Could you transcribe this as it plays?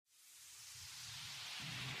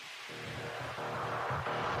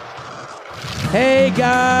Hey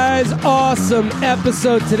guys, awesome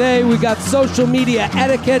episode today. We got social media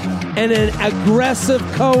etiquette and an aggressive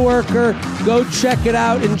coworker. Go check it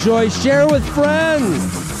out, enjoy, share with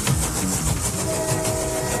friends.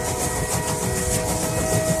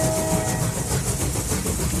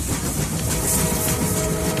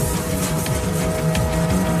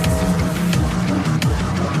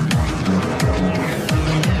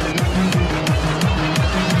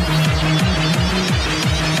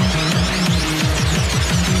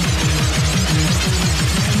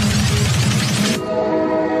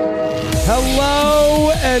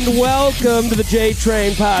 Hello and welcome to the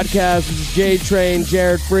J-Train podcast. This is J-Train,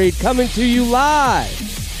 Jared Freed, coming to you live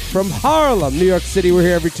from Harlem, New York City. We're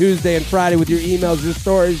here every Tuesday and Friday with your emails, your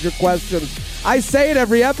stories, your questions. I say it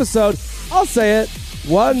every episode. I'll say it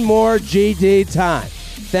one more GD time.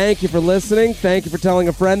 Thank you for listening. Thank you for telling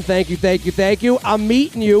a friend. Thank you. I'm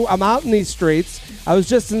meeting you. I'm out in these streets. I was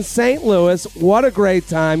just in St. Louis. What a great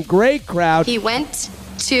time. Great crowd. He went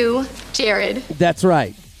to Jared. That's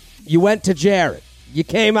right. You went to Jared. You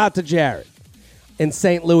came out to Jared in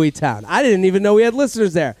St. Louis town. I didn't even know we had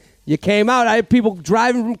listeners there. You came out. I had people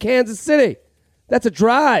driving from Kansas City. That's a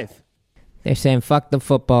drive. They're saying, fuck the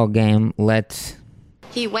football game. Let's...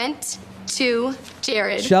 He went to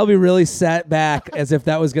Jared. Shelby really sat back as if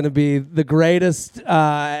that was going to be the greatest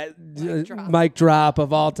mic drop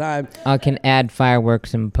of all time. I can add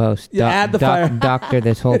fireworks in post. Yeah, add the fire. Doctor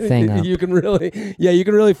this whole thing up. You can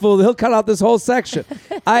really fool. He'll cut out this whole section.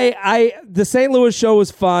 The St. Louis show was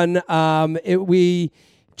fun. We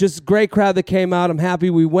just great crowd that came out. I'm happy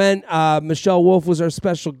we went. Michelle Wolf was our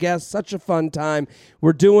special guest. Such a fun time.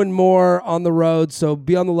 We're doing more on the road, so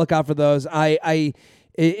be on the lookout for those.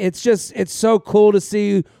 It's so cool to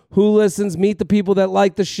see who listens, meet the people that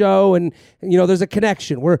like the show, and there's a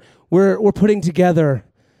connection. We're putting together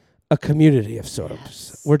a community of sorts.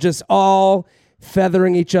 Yes. We're just all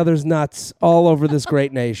feathering each other's nuts all over this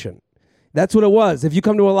great nation. That's what it was. If you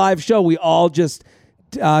come to a live show, we all just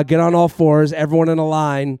get on all fours, everyone in a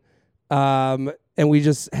line, and we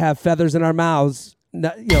just have feathers in our mouths.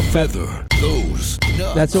 Feather those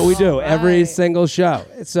nuts. That's what we do every single show.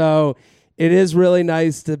 So it is really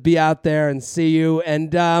nice to be out there and see you,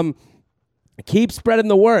 and keep spreading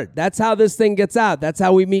the word. That's how this thing gets out. That's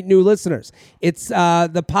how we meet new listeners. It's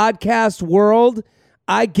the podcast world.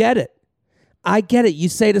 I get it. You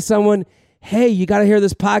say to someone, hey, you got to hear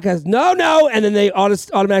this podcast. No. And then they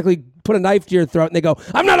automatically put a knife to your throat and they go,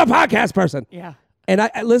 I'm not a podcast person. Yeah. And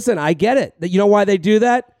I get it. You know why they do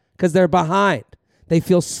that? Because they're behind. They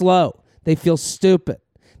feel slow. They feel stupid.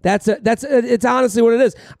 It's honestly what it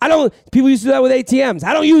is. People used to do that with ATMs.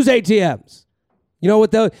 I don't use ATMs. You know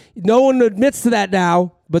what? No one admits to that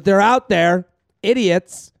now, but they're out there.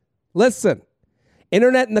 Idiots. Listen,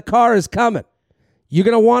 internet in the car is coming. You're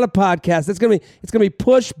going to want a podcast. It's going to be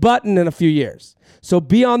push button in a few years. So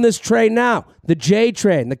be on this train now. The J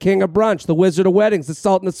train, the king of brunch, the wizard of weddings, the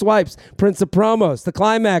sultan of swipes, prince of promos, the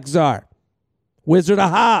climax czar, wizard of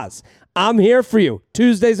Haas. I'm here for you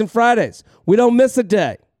Tuesdays and Fridays. We don't miss a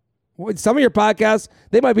day. Some of your podcasts,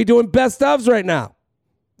 they might be doing best ofs right now.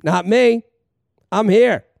 Not me. I'm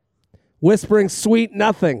here. Whispering sweet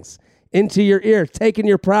nothings into your ear, taking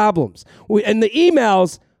your problems. And the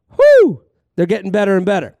emails, they're getting better and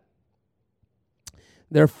better.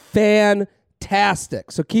 They're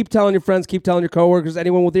fantastic. So keep telling your friends, keep telling your coworkers,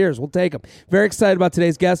 anyone with ears, we'll take them. Very excited about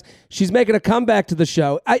today's guest. She's making a comeback to the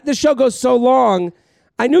show. The show goes so long.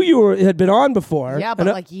 I knew you had been on before. Yeah, but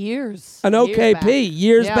like years. An OKP,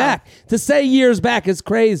 years back. To say years back is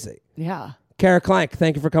crazy. Yeah. Kara Clank,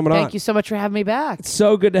 thank you for coming on. Thank you so much for having me back. It's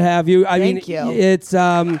so good to have you. Thank you. It's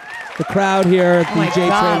the crowd here at the J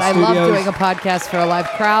Train Studios. I love doing a podcast for a live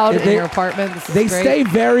crowd in your apartment. This is they great. stay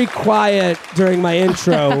very quiet during my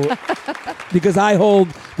intro because I hold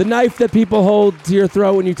the knife that people hold to your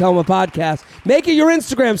throat when you tell them a podcast. Make it your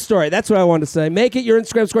Instagram story. That's what I wanted to say. Make it your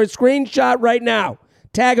Instagram story. Screenshot right now.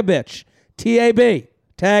 Tag a bitch. TAB.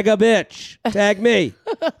 Tag a bitch. Tag me.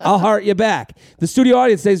 I'll heart you back. The studio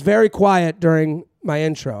audience stays very quiet during my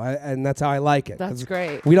intro, and that's how I like it. That's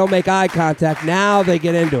great. We don't make eye contact. Now they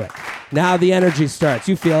get into it. Now the energy starts.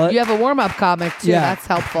 You feel it? You have a warm-up comic, too. Yeah. That's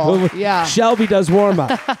helpful. Yeah. Shelby does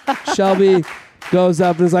warm-up. Shelby goes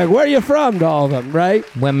up and is like, where are you from, to all of them, right?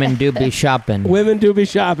 Women do be shopping. Women do be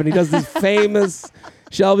shopping. He does this famous...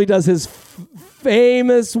 Shelby does his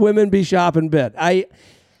famous women be shopping bit.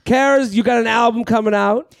 Kara's, you got an album coming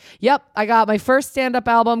out? Yep, I got my first stand-up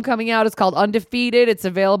album coming out. It's called Undefeated. It's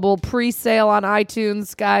available pre-sale on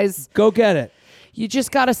iTunes, guys. Go get it. You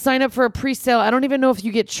just got to sign up for a pre-sale. I don't even know if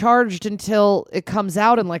you get charged until it comes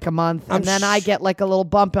out in like a month. And then I get like a little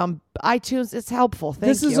bump on iTunes. It's helpful. Thank you.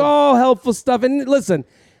 This is all helpful stuff. And listen,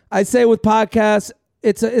 I say with podcasts,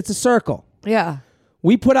 it's a circle. Yeah.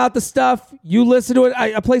 We put out the stuff. You listen to it.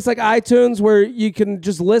 A place like iTunes where you can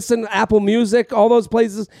just listen, Apple Music, all those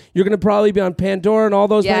places. You're going to probably be on Pandora and all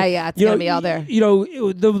those places. Yeah, it's going to be all there. You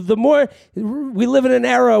know, the more we live in an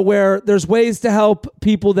era where there's ways to help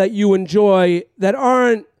people that you enjoy that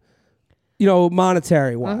aren't,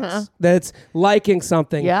 monetary ones. That's liking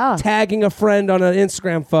something, tagging a friend on an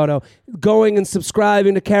Instagram photo, going and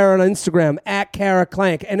subscribing to Kara on Instagram at Kara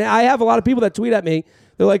Clank. And I have a lot of people that tweet at me.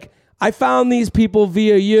 They're like, I found these people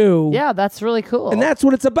via you. Yeah, that's really cool. And that's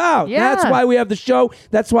what it's about. Yeah. That's why we have the show.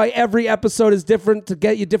 That's why every episode is different to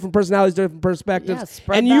get you different personalities, different perspectives. Yeah,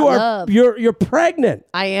 spread and that you are love. You're pregnant.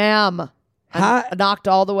 I am. I'm knocked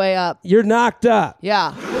all the way up. You're knocked up.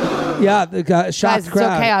 Yeah. Yeah, the shocked Guys,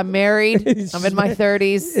 crowd. it's okay. I'm married. I'm in my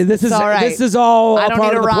 30s. This is all right. This is all I a don't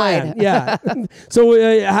part need of a the ride. plan. Yeah.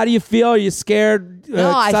 So how do you feel? Are you scared?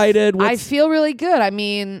 Excited? I feel really good. I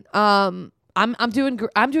mean, I'm doing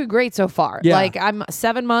great so far. Yeah. Like I'm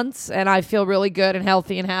 7 months and I feel really good and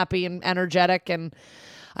healthy and happy and energetic, and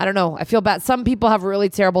I don't know. I feel bad. Some people have really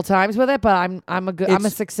terrible times with it, but I'm a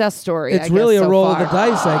success story. It's I really guess, a so roll far. of the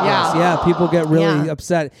dice, I guess. Yeah, people get really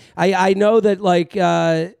upset. I know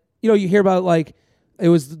that you hear about it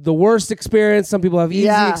was the worst experience. Some people have easy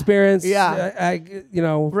experience. Yeah.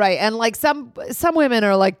 Right. And like some women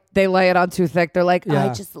are like, they lay it on too thick. They're like, Yeah.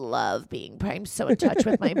 I just love I'm so in touch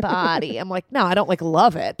with my body. I'm like, no, I don't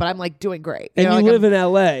love it, but I'm like doing great. And you live in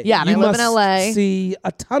LA. Yeah, and I live in LA. See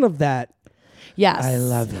a ton of that. Yes. I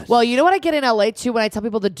love it. Well, you know what I get in LA too? When I tell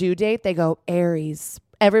people the due date, they go, Aries.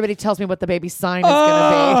 Everybody tells me what the baby sign is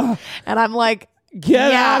going to be. And I'm like,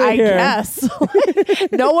 Get out of I here. guess.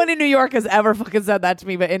 No one in New York has ever fucking said that to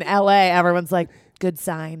me, but in LA, everyone's like, good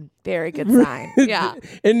sign. Very good sign. Yeah.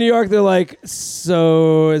 In New York, they're like,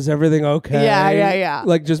 so is everything okay? Yeah.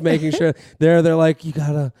 Like just making sure. They're like, you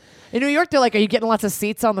gotta. In New York, they're like, are you getting lots of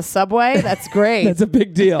seats on the subway? That's great. That's a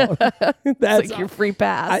big deal. That's like your free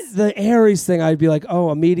pass. the Aries thing, I'd be like,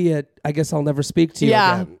 oh, immediate. I guess I'll never speak to you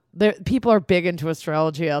again. People are big into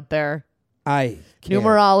astrology out there. I can't.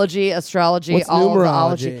 Numerology, astrology, What's all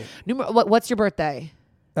numerology? the ology. What's your birthday?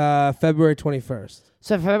 February 21st.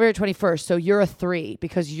 So February 21st. So you're a 3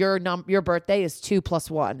 because your birthday is 2 +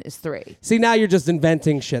 1 is 3. See, now you're just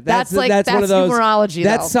inventing shit. That's That's one of those numerology.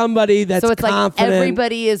 That's though. somebody that's so it's confident. like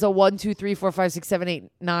everybody is a 1, 2, 3, 4, 5, 6, 7, 8,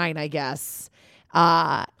 9. I guess.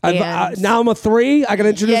 Now I'm a 3. I gotta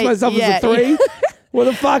introduce myself as a 3. What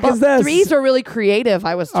the fuck is this? 3s are really creative,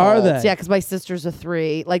 I was told. Are they? Yeah, because my sister's a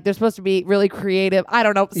 3. Like, they're supposed to be really creative. I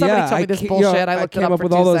don't know. Somebody told me this bullshit. I looked it came up up for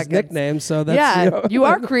with 2 all those seconds. nicknames, so that's you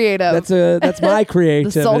are creative. That's my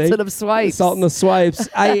creativity. The Sultan of Swipes. Sultan of Swipes.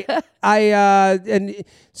 And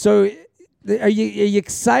so are you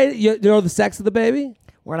excited? You know the sex of the baby?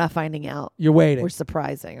 We're not finding out. You're waiting. We're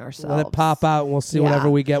surprising ourselves. Let it pop out, and we'll see whatever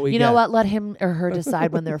we get. You know what? Let him or her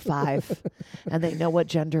decide when they're 5, and they know what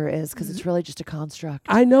gender is, because it's really just a construct.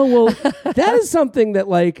 I know. Well, that is something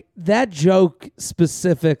that that joke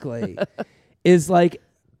specifically is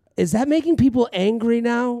that making people angry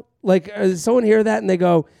now? Like, does someone hear that and they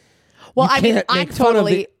go, well, you I mean, can't I'm make fun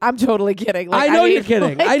of totally kidding. Like, I know you're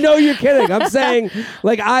kidding. I know you're kidding. I'm saying,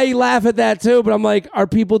 I laugh at that too, but I'm like, are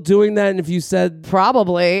people doing that? And if you said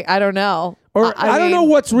probably, I don't know. Or I don't know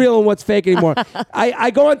what's real and what's fake anymore.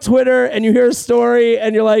 I go on Twitter and you hear a story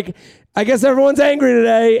and you're like, I guess everyone's angry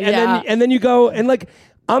today. And then you go and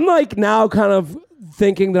I'm now kind of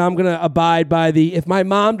thinking that I'm going to abide by if my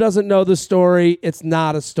mom doesn't know the story, it's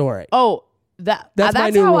not a story. Oh, that's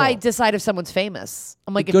my new how rule. I decide if someone's famous.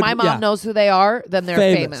 I'm like, if Good- my mom knows who they are, then they're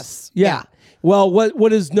famous. Yeah. Well,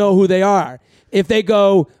 what is know who they are? If they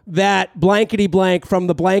go that blankety blank from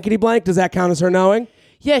the blankety blank, does that count as her knowing?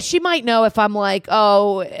 Yeah, she might know if I'm like,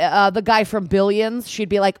 the guy from Billions. She'd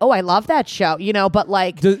be like, oh, I love that show, but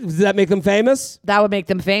Does that make them famous? that would make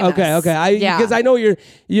them famous. Okay. Yeah. Because I know you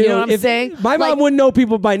know what I'm saying? My mom wouldn't know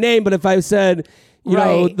people by name, but if I said, you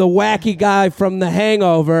know, Right. the wacky guy from The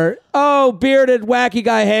Hangover, bearded wacky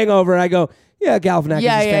guy Hangover, I go, yeah, Galifianakis is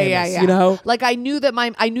famous. You know, Like I knew that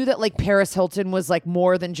like Paris Hilton was like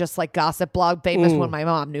more than just like gossip blog famous when my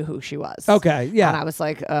mom knew who she was. Okay, yeah. And I was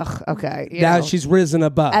like, ugh, okay. now know. she's risen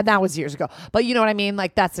above. And that was years ago. But you know what I mean?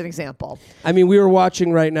 Like that's an example. I mean, we were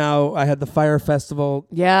watching right now. I had the Fire Festival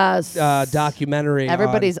Yes. Documentary.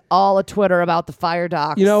 Everybody's all a Twitter about the fire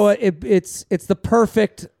docs. You know what? It's the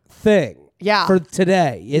perfect thing. Yeah. For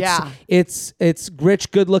today. It's rich,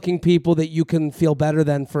 good-looking people that you can feel better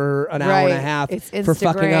than for an hour and a half It's for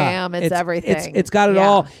fucking up. Instagram, it's everything. It's got it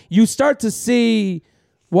all. You start to see,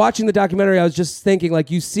 watching the documentary, I was just thinking,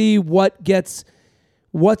 you see what gets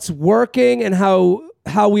what's working and how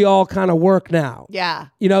we all kind of work now. Yeah.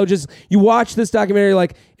 You know, just you watch this documentary,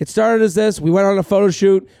 like it started as this. We went on a photo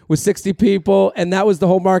shoot with 60 people, and that was the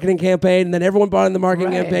whole marketing campaign. And then everyone bought in the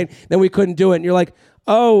marketing campaign. Then we couldn't do it. And you're like,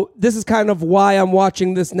 oh, this is kind of why I'm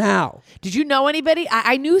watching this now. Did you know anybody?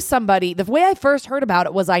 I knew somebody. The way I first heard about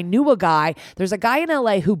it was I knew a guy. There's a guy in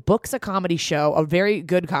LA who books a comedy show, a very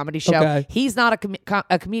good comedy show. Okay. He's not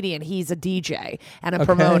a comedian. He's a DJ and a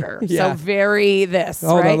promoter. Yeah. So very this.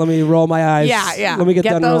 Hold right? on, let me roll my eyes. Yeah. Let me get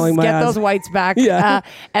done rolling my eyes. Get those whites back. Yeah.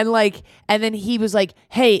 And then he was like,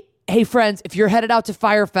 hey friends, if you're headed out to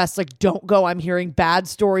Firefest, like don't go. I'm hearing bad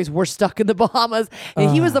stories. We're stuck in the Bahamas.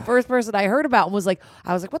 And he was the first person I heard about and was like,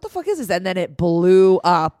 I was like, what the fuck is this? And then it blew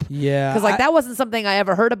up. Yeah. Because that wasn't something I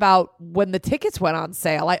ever heard about when the tickets went on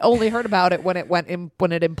sale. I only heard about it when it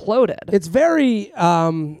imploded. It's very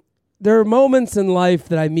there are moments in life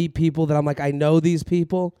that I meet people that I'm like, I know these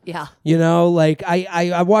people. Yeah. You know, like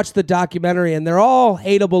I watched the documentary and they're all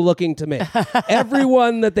hateable looking to me.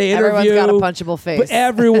 Everyone that they interview. Everyone's got a punchable face. But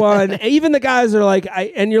everyone, even the guys are like,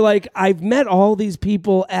 and you're like, I've met all these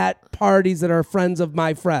people at parties that are friends of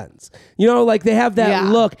my friends. You know, like they have that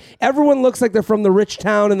look. Everyone looks like they're from the rich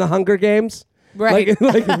town in the Hunger Games. Right.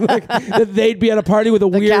 Like that they'd be at a party with a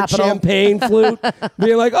weird Capitol. champagne flute,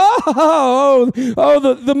 being like,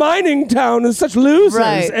 the mining town is such losers.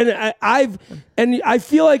 Right. And I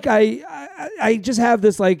feel like I just have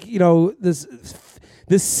this like, you know, this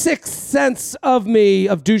sixth sense of me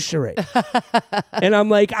of douchery. And I'm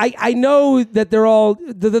like, I know that they're all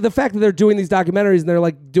the fact that they're doing these documentaries and they're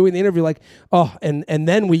like doing the interview like, oh, and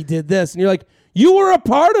then we did this. And you're like, you were a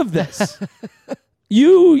part of this.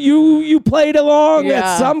 You played along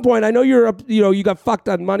at some point. I know you got fucked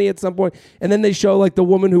on money at some point. And then they show like the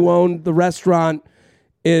woman who owned the restaurant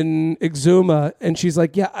in Exuma, and she's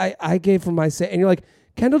like, yeah, I gave her my say. And you're like,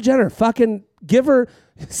 Kendall Jenner, fucking give her,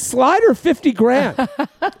 slide her $50,000.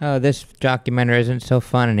 Oh, this documentary isn't so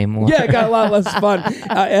fun anymore. Yeah, it got a lot less fun.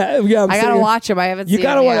 I gotta watch him. I haven't seen him. You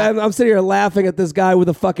gotta watch. Yet. I'm sitting here laughing at this guy with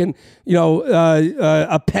a fucking,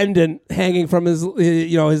 a pendant hanging from his,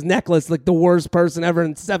 his necklace, like the worst person ever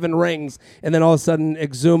in 7 rings. And then all of a sudden,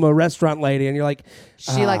 Exuma restaurant lady, and you're like,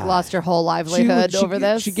 she like lost her whole livelihood over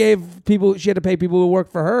this. She had to pay people who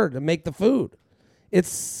work for her to make the food.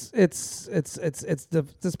 It's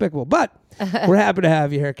despicable, but we're happy to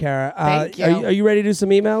have you here, Kara. Thank you. Are you ready to do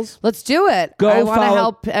some emails? Let's do it. I want to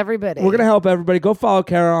help everybody. We're gonna help everybody. Go follow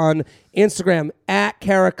Kara on Instagram at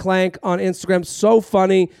Kara Clank on Instagram. So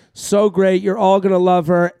funny, so great. You're all gonna love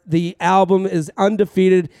her. The album is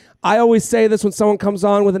undefeated. I always say this when someone comes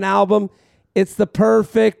on with an album. It's the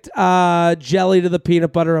perfect jelly to the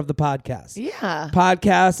peanut butter of the podcast. Yeah.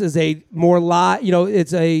 Podcast is a more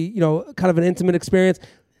it's a, kind of an intimate experience.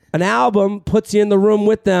 An album puts you in the room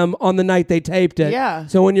with them on the night they taped it. Yeah.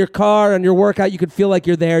 So in your car, on your workout, you could feel like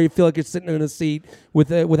you're there. You feel like you're sitting in a seat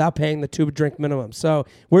without paying the 2-drink minimum. So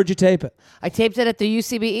where'd you tape it? I taped it at the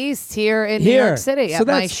UCB East here in New York City at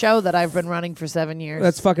my show that I've been running for 7 years.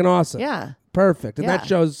 That's fucking awesome. Yeah. Perfect. And that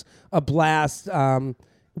show's a blast.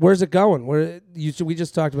 Where's it going? We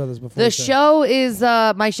just talked about this before. The show is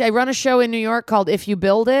I run a show in New York called If You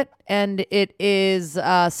Build It, and it is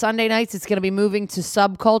Sunday nights. It's going to be moving to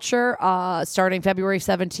Subculture starting February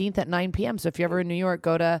 17th at 9 p.m. So if you're ever in New York,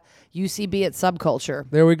 go to UCB at Subculture.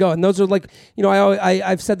 There we go. And those are like,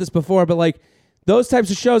 I've said this before, but like those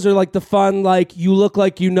types of shows are like the fun, like you look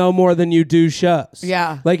like you know more than you do shows.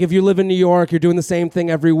 Yeah. Like if you live in New York, you're doing the same thing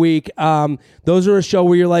every week. Those are a show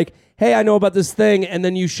where you're like, hey, I know about this thing, and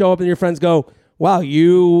then you show up and your friends go, wow, how do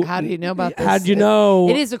you know about this? How do you know?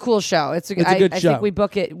 It is a cool show. It's a good show. I think we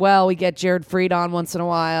book it well. We get Jared Freed on once in a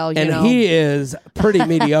while. He is pretty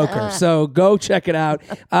mediocre. So go check it out.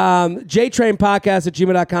 JTrainPodcast at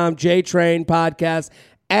gmail.com. JTrainPodcast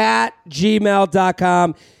at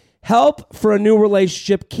gmail.com. Help for a new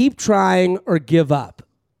relationship. Keep trying or give up.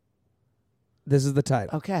 This is the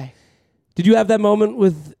title. Okay. Did you have that moment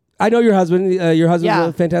with... I know your husband. Your husband's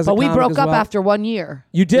a fantastic but we comic broke as up well. after 1 year.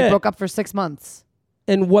 You did? We broke up for 6 months.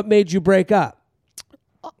 And what made you break up?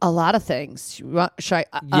 A lot of things. Should I?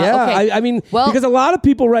 Yeah, okay. I mean, because a lot of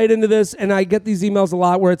people write into this, and I get these emails a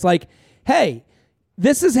lot where it's like, hey,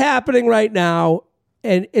 this is happening right now,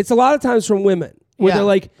 and it's a lot of times from women, where they're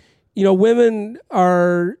like, women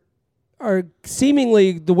are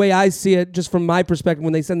seemingly, the way I see it, just from my perspective,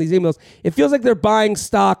 when they send these emails, it feels like they're buying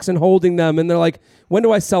stocks and holding them, and they're like, when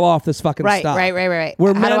do I sell off this fucking stock? Right.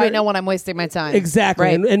 Where How do I know when I'm wasting my time? Exactly.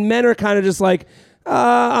 Right. And men are kind of just like,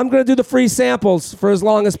 I'm going to do the free samples for as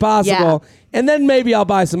long as possible, and then maybe I'll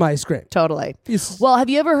buy some ice cream. Totally. Well, have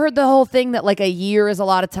you ever heard the whole thing that like a year is a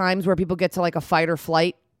lot of times where people get to like a fight or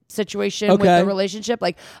flight situation with the relationship.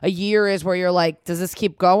 Like a year is where you're like, does this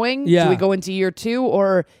keep going? Yeah. Do we go into year 2,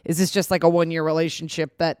 or is this just like a 1-year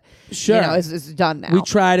relationship that is done now? We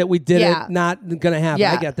tried it, we did it, not gonna happen.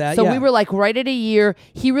 I get that. So we were like right at a year.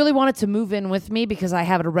 He really wanted to move in with me because I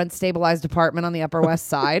have a rent stabilized apartment on the Upper West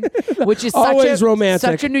Side, which is always romantic.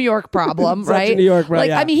 such a New York problem, Such right? a New York problem.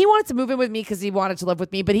 Like, I mean, he wanted to move in with me because he wanted to live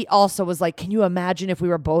with me, but he also was like, can you imagine if we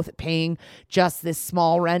were both paying just this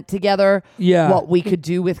small rent together? Yeah. What we could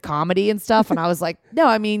do with comedy and stuff. And I was like, no,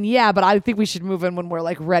 I mean, yeah, but I think we should move in when we're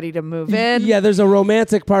like ready to move in. Yeah, there's a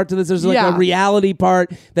romantic part to this. There's like a reality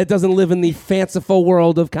part that doesn't live in the fanciful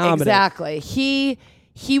world of comedy. Exactly.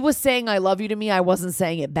 He was saying I love you to me. I wasn't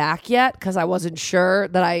saying it back yet because I wasn't sure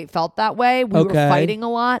that I felt that way. We were fighting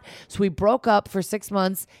a lot. So we broke up for 6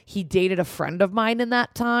 months. He dated a friend of mine in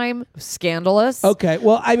that time. Scandalous. Okay.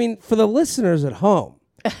 Well, I mean, for the listeners at home,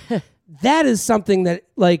 that is something that,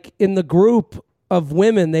 like, in the group of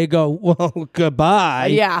women, they go, well, goodbye.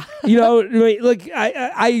 Yeah. You know, like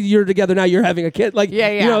you're together now, you're having a kid. Like,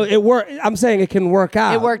 you know, it worked. I'm saying it can work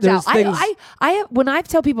out. It worked out. When I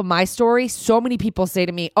tell people my story, so many people say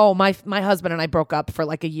to me, oh, my husband and I broke up for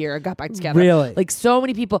like a year and got back together. Really? Like so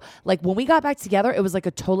many people, like when we got back together, it was like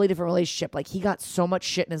a totally different relationship. Like he got so much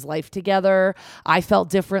shit in his life together. I felt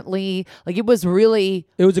differently. Like it was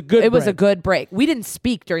a good break. We didn't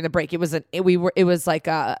speak during the break. It was like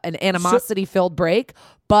an animosity filled break,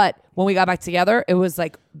 but when we got back together, it was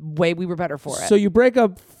like we were better for it. So you break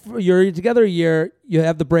up, you're together a year, you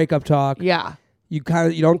have the breakup talk. Yeah. You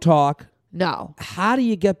don't talk. No. How do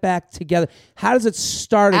you get back together? How does it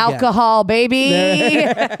start again? Alcohol, baby.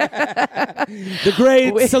 The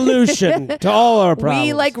great solution to all our problems.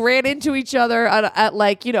 We like ran into each other at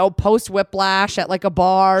like, you know, post Whiplash at like a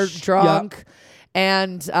bar, drunk,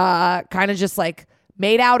 and kind of just like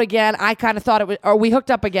made out again. I kind of thought it was, or we hooked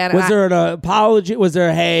up again. Was there an apology? Was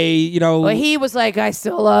there, hey, you know? Well, he was like, I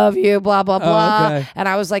still love you, blah, blah, blah. Okay. And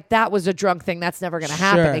I was like, that was a drunk thing. That's never going to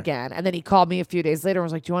happen again. And then he called me a few days later and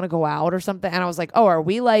was like, do you want to go out or something? And I was like, oh, are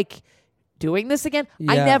we like doing this again?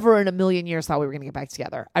 I never in a million years thought we were going to get back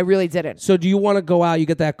together. I really didn't. So do you want to go out? You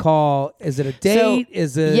get that call. Is it a date?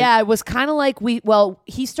 Yeah, it was kind of like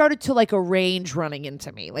he started to like arrange running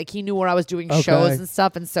into me. Like he knew where I was doing shows and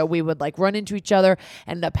stuff. And so we would like run into each other,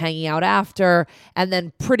 end up hanging out after. And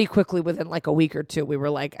then pretty quickly within like a week or two, we were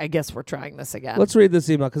like, I guess we're trying this again. Let's read this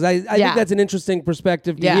email because I think that's an interesting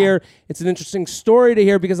perspective to hear. It's an interesting story to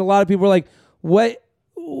hear because a lot of people are like,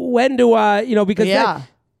 when do I, you know, because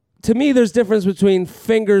to me, there's difference between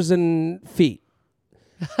fingers and feet.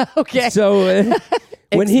 Okay. So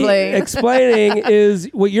when he explaining is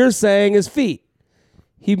what you're saying is feet.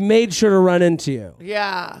 He made sure to run into you.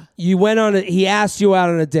 Yeah. You went on it. He asked you out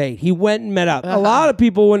on a date. He went and met up. A lot of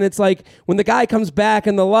people, when it's like, when the guy comes back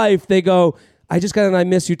in the life, they go, I just got an I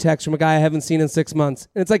miss you text from a guy I haven't seen in 6 months.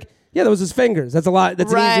 And it's like, yeah, that was his fingers. That's a lot.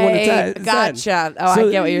 That's an easy one to say. Gotcha. Oh, so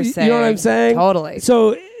I get what you're saying. You know what I'm saying? Totally.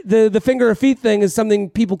 So the finger or feet thing is something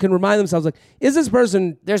people can remind themselves, like, is this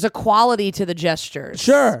person... There's a quality to the gestures.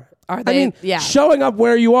 Sure. Are they? I mean, showing up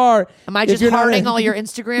where you are... Am I just hearting all your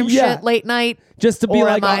Instagram shit late night? Just to be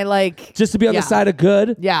am I like... Just to be on the side of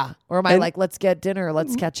good? Yeah. Or am I like, let's get dinner,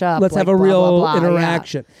 let's catch up. Let's have a real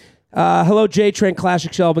interaction. Hello, J-Train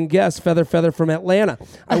Classic Shelby guest, Feather from Atlanta.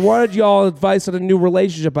 I wanted y'all advice on a new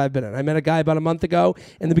relationship I've been in. I met a guy about a month ago.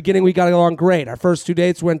 In the beginning, we got along great. Our first 2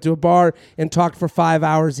 dates went to a bar and talked for 5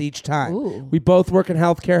 hours each time. Ooh. We both work in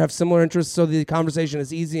healthcare, have similar interests, so the conversation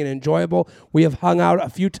is easy and enjoyable. We have hung out a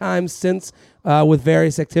few times since with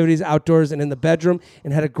various activities outdoors and in the bedroom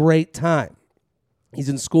and had a great time. He's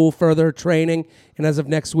in school further, training, and as of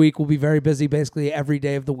next week, we'll be very busy basically every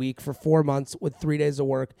day of the week for 4 months with 3 days of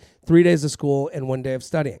work, 3 days of school, and 1 day of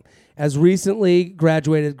studying. As recently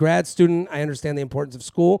graduated grad student, I understand the importance of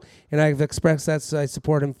school, and I've expressed that so I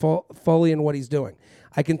support him fully in what he's doing.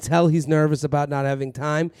 I can tell he's nervous about not having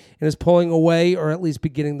time and is pulling away or at least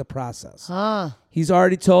beginning the process. He's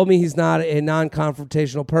already told me he's not a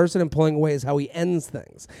non-confrontational person and pulling away is how he ends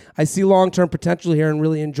things. I see long-term potential here and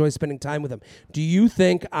really enjoy spending time with him. Do you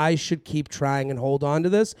think I should keep trying and hold on to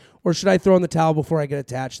this, or should I throw in the towel before I get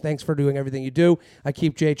attached? Thanks for doing everything you do. I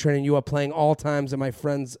keep training you up playing all times and my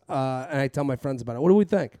friends, and I tell my friends about it. What do we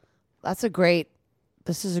think? This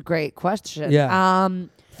is a great question. Yeah.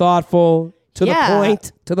 Thoughtful. To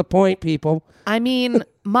the point, people. I mean,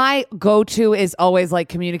 my go-to is always like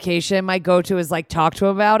communication. My go-to is like talk to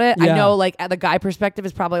him about it. Yeah. I know like the guy perspective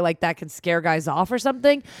is probably like that can scare guys off or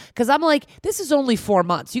something. Cause I'm like, this is only 4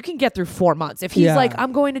 months. You can get through 4 months. If he's like,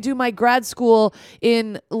 I'm going to do my grad school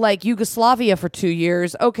in like Yugoslavia for 2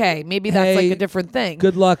 years. Okay. Maybe that's like a different thing.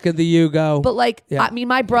 Good luck in the Yugo. But like, I mean,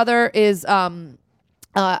 my brother is,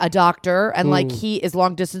 a doctor, and like he is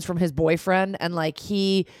long distance from his boyfriend, and like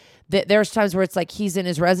there's times where it's like he's in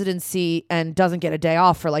his residency and doesn't get a day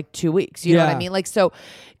off for like 2 weeks. You know what I mean? Like, so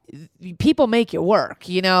people make it work,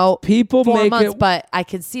 you know, People 4 make months, it. but I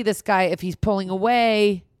can see this guy, if he's pulling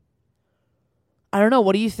away, I don't know.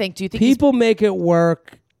 What do you think? Do you think People make it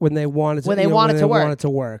work when they want it to, When they you know, want it to work. want it to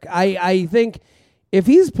work. I think if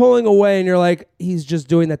he's pulling away and you're like, he's just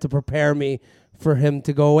doing that to prepare me for him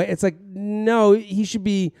to go away, it's like, no, he should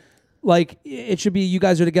be like, it should be you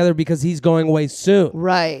guys are together because he's going away soon.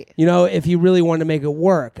 Right. You know, if he really wanted to make it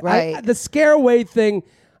work. Right. The scare away thing,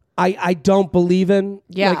 I don't believe in.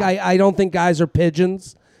 Yeah. Like, I don't think guys are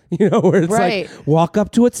pigeons. You know, where it's Right. like, walk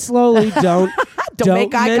up to it slowly. Don't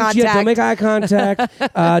make eye yeah, contact. don't make eye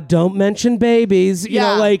contact. Don't mention babies. You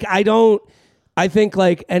know, Yeah. like I think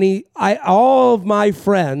like all of my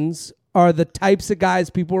friends are the types of guys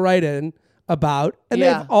people write in about, and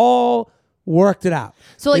Yeah. they've all worked it out.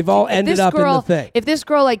 So like, they've all if ended this up girl, in the thing. If this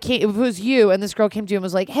girl like came, if it was you and this girl came to you and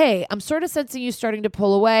was like, "Hey, I'm sort of sensing you starting to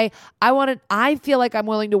pull away. I feel like I'm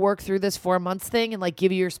willing to work through this 4 months thing and like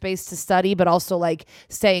give you your space to study, but also like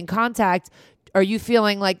stay in contact." Are you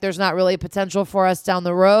feeling like there's not really a potential for us down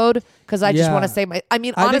the road? Because I just Yeah. want to say I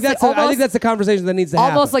mean, I honestly, think that's the conversation that needs to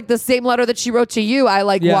happen. almost like the same letter that she wrote to you. I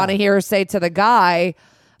like Yeah. want to hear her say to the guy.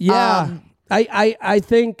 Yeah. I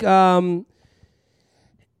think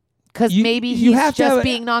Because maybe you he's have to just have-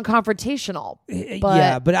 being non-confrontational.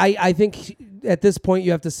 but I think at this point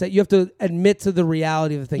you have to admit to the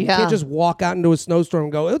reality of the thing. You Yeah. can't just walk out into a snowstorm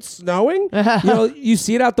and go, "It's snowing." You know, you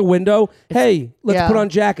see it out the window. Hey, let's Yeah. put on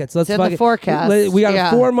jackets. Let's It's in the forecast. We got Yeah.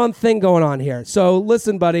 a 4-month thing going on here. So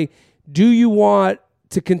listen, buddy, do you want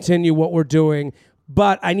to continue what we're doing?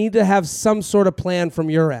 But I need to have some sort of plan from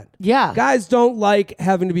your end. Yeah. Guys don't like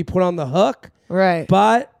having to be put on the hook. Right.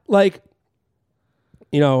 But like,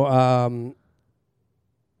 you know,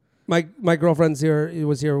 my girlfriend's here.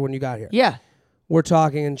 Was here when you got here. Yeah. We're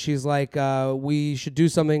talking, and she's like, "We should do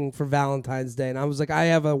something for Valentine's Day." And I was like, "I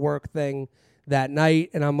have a work thing that night,"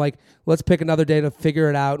 and I'm like, "Let's pick another day to figure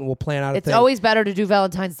it out, and we'll plan out a It's thing." always better to do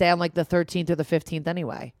Valentine's Day on like the 13th or the 15th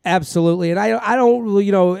anyway. Absolutely, and I don't really,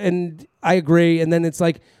 you know, and I agree. And then it's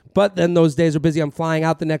like, but then those days are busy. I'm flying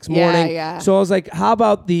out the next morning. Yeah. So I was like, "How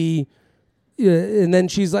about the?" And then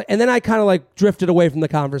she's like, and then I kind of like drifted away from the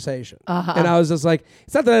conversation. And I was just like,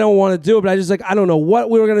 it's not that I don't want to do it, but I just like, I don't know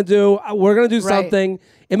what we were going to do. We're going to do Right. something.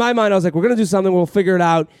 In my mind, I was like, we're going to do something. We'll figure it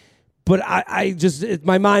out. But I just,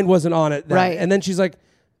 my mind wasn't on it. Then. Right. And then she's like,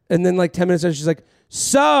 and then like 10 minutes later, she's like,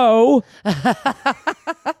 so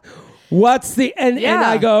what's the, and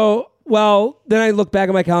I go, well, then I look back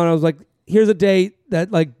at my calendar. I was like, here's a date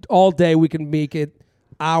that like all day we can make it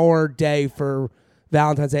our day for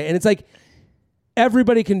Valentine's Day. And it's like,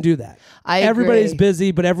 everybody can do that. Everybody's agree.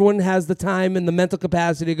 busy, but everyone has the time and the mental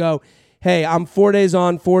capacity to go, hey, I'm 4 days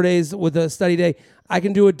on, 4 days with a study day. I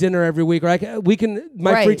can do a dinner every week, or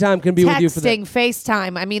my free time can be with you for that. Texting,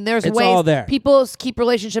 FaceTime. I mean, there's It's ways all there. people keep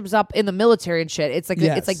relationships up in the military and shit. It's like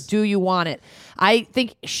Yes. it's like, do you want it? I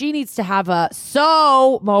think she needs to have a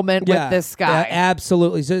moment with this guy. Yeah,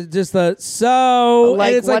 absolutely. So just so Like,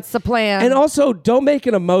 and it's what's the plan? And also, don't make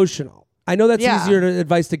it emotional. I know that's Yeah. easier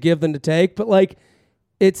advice to give than to take, but like,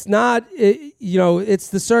 it's not. You know, it's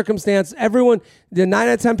the circumstance. Everyone, the 9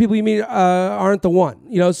 out of 10 people you meet aren't the one.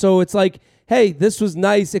 You know, so it's like, hey, this was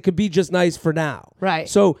nice. It could be just nice for now. Right.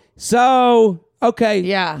 So okay.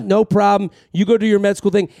 Yeah. No problem. You go do your med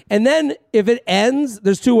school thing, and then if it ends,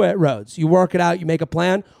 there's two roads. You work it out. You make a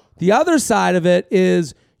plan. The other side of it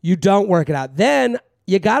is you don't work it out. Then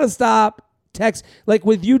you got to stop text, like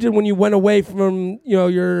with you did when you went away from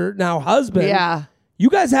your now husband. Yeah. You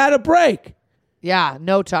guys had a break. Yeah,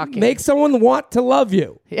 no talking. Make someone want to love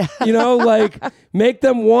you. Yeah. Like make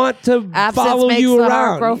them want to Absence follow makes you the around.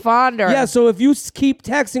 heart grow fonder. Yeah, so if you keep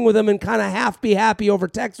texting with them and kind of half be happy over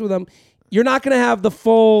text with them, you're not going to have the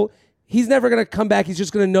full. He's never going to come back. He's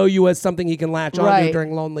just going to know you as something he can latch on to Right.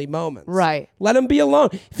 during lonely moments. Right. Let him be alone.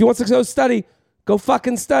 If he wants to go study, go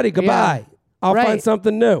fucking study. Goodbye. I'll Right. find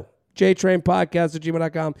something new.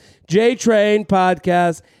 JTrainPodcast@gmail.com.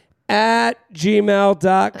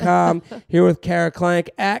 JTrainPodcast@gmail.com. Here with Kara Clank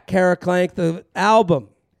at Kara Clank. The album,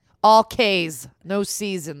 All K's, no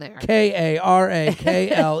C's in there.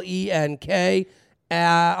 KARAKLENK.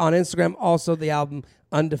 On Instagram, also the album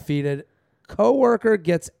Undefeated. Coworker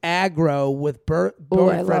gets aggro with Ooh, I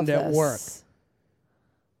boyfriend love at this. work.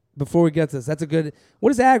 Before we get to this, that's a good. What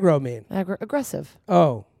does aggro mean? Aggressive.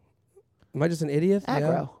 Oh, am I just an idiot? Aggro.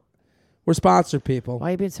 Yeah. We're sponsored, people. Why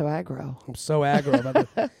are you being so aggro? I'm so aggro about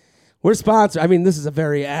it. We're sponsored. I mean, this is a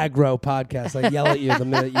very aggro podcast. I yell at you the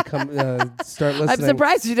minute you come start listening. I'm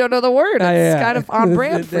surprised you don't know the word. It's kind of on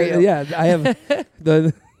brand for you. Yeah, I have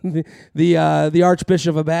the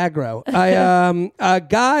Archbishop of aggro.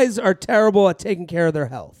 Guys are terrible at taking care of their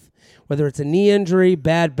health. Whether it's a knee injury,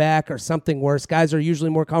 bad back, or something worse, guys are usually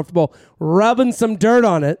more comfortable rubbing some dirt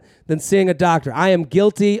on it than seeing a doctor. I am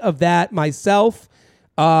guilty of that myself.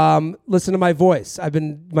 Listen to my voice.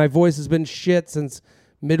 My voice has been shit since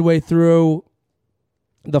midway through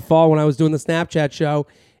the fall when I was doing the Snapchat show.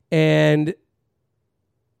 And,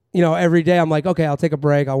 every day I'm like, okay, I'll take a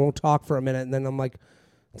break. I won't talk for a minute. And then I'm like,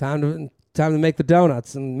 time to make the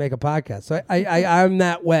donuts and make a podcast. So I'm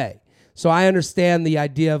that way. So I understand the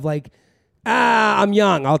idea of like, I'm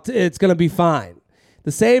young. It's going to be fine.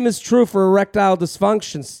 The same is true for erectile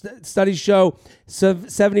dysfunction. Studies show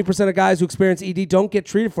 70% of guys who experience ED don't get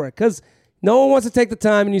treated for it because no one wants to take the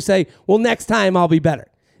time, and you say, well, next time I'll be better.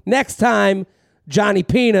 Next time, Johnny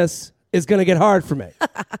Penis is going to get hard for me.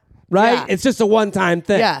 Right? Yeah. It's just a one-time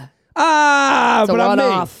thing. Yeah. But I'm me.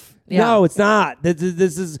 Off. Yeah. No, it's not.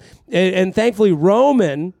 This is, and thankfully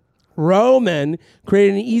Roman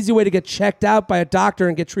created an easy way to get checked out by a doctor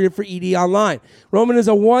and get treated for ED online. Roman is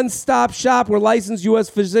a one-stop shop where licensed U.S.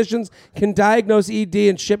 physicians can diagnose ED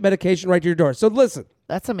and ship medication right to your door. So listen.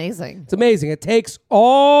 That's amazing. It's amazing. It takes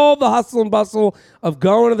all the hustle and bustle of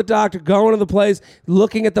going to the doctor, going to the place,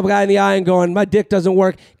 looking at the guy in the eye and going, my dick doesn't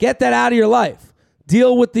work. Get that out of your life.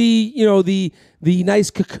 Deal with the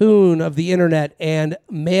nice cocoon of the internet and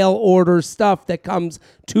mail order stuff that comes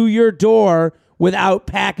to your door without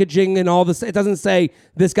packaging and all this. It doesn't say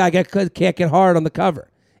this guy can't get hard on the cover.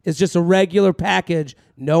 It's just a regular package.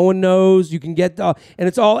 No one knows. You can get and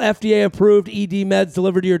it's all FDA approved ED meds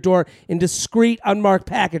delivered to your door in discreet, unmarked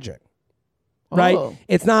packaging. Right? Oh.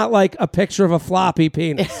 It's not like a picture of a floppy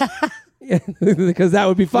penis. Because that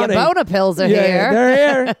would be funny. Your Bona pills are here.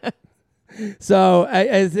 They're here. So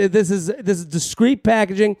this is discreet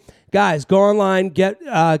packaging. Guys, go online, get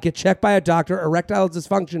checked by a doctor. Erectile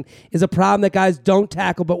dysfunction is a problem that guys don't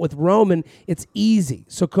tackle, but with Roman, it's easy.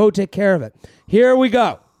 So go take care of it. Here we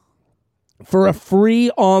go. For a free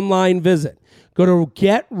online visit, go to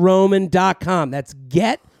GetRoman.com. That's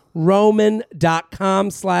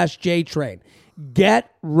GetRoman.com/JTrain.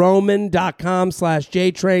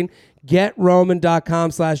 GetRoman.com/JTrain.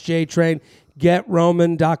 GetRoman.com/JTrain.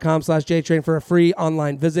 GetRoman.com/JTrain for a free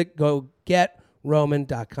online visit. Go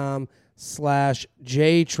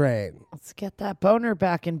GetRoman.com/JTrain. Let's get that boner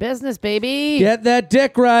back in business, baby. Get that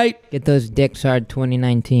dick right. Get those dicks hard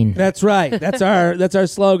 2019. That's right. That's our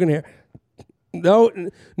slogan here.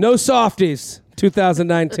 No softies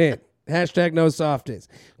 2019. Hashtag no softies.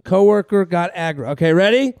 Coworker got aggro. Okay,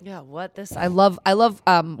 ready? Yeah, what this? I love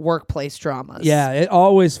workplace dramas. Yeah,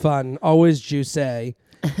 always fun, always juicy.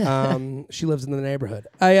 She lives in the neighborhood.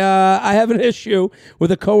 I have an issue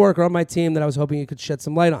with a coworker on my team that I was hoping you could shed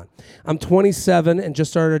some light on. I'm 27 and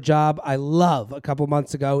just started a job I love a couple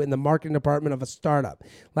months ago in the marketing department of a startup.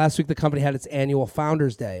 Last week, the company had its annual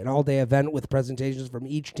Founders Day, an all-day event with presentations from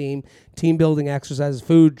each team building exercises,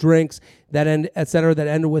 food, drinks, etc. that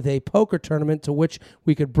ended with a poker tournament to which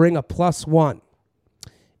we could bring a +1.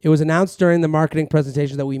 It was announced during the marketing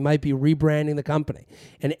presentation that we might be rebranding the company,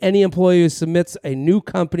 and any employee who submits a new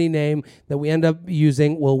company name that we end up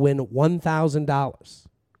using will win $1,000.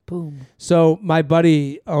 Boom. So my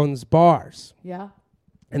buddy owns bars. Yeah.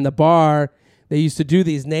 And the bar, they used to do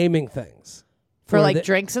these naming things. For like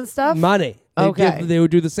drinks and stuff? Money. They would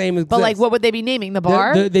do the same as But like, what would they be naming? The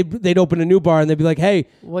bar? They'd open a new bar and they'd be like, hey,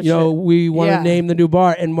 we want to name the new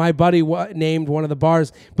bar. And my buddy named one of the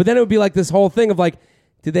bars. But then it would be like this whole thing of like,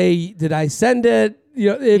 did I send it?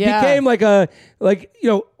 It became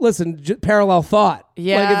listen, parallel thought.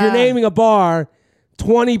 Yeah. Like if you're naming a bar,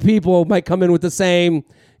 20 people might come in with the same,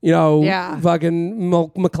 fucking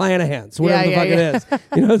McClanahan's, whatever the fuck it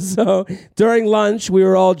is. So during lunch, we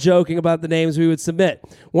were all joking about the names we would submit.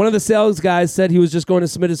 One of the sales guys said he was just going to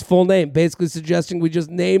submit his full name, basically suggesting we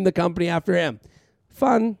just name the company after him.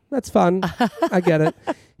 Fun. That's fun. I get it.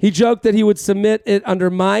 He joked that he would submit it under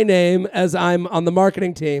my name as I'm on the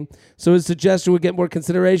marketing team, so his suggestion would get more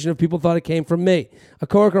consideration if people thought it came from me. A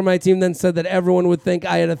coworker on my team then said that everyone would think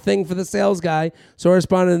I had a thing for the sales guy, so I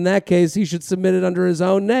responded in that case he should submit it under his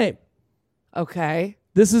own name. Okay.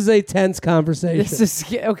 This is a tense conversation. This is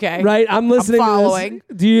okay. Right? I'm listening. I'm following.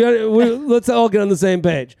 To this. Let's all get on the same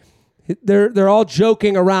page. They're all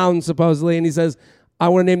joking around supposedly, and he says, "I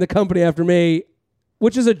want to name the company after me."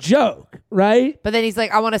 Which is a joke, right? But then he's like,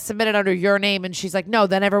 I want to submit it under your name. And she's like, no,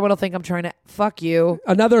 then everyone will think I'm trying to fuck you.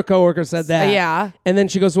 Another coworker said that. Yeah. And then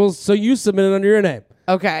she goes, well, so you submit it under your name.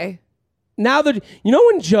 Okay. now that you know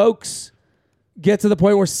when jokes get to the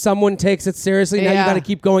point where someone takes it seriously, now you got to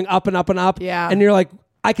keep going up and up and up. Yeah. And you're like,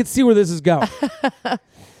 I could see where this is going.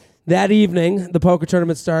 That evening, the poker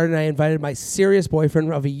tournament started, and I invited my serious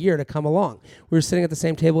boyfriend of a year to come along. We were sitting at the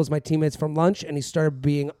same table as my teammates from lunch, and he started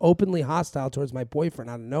being openly hostile towards my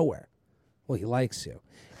boyfriend out of nowhere. Well, he likes you.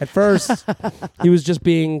 At first, he was just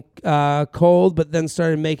being cold, but then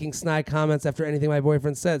started making snide comments after anything my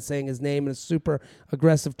boyfriend said, saying his name in a super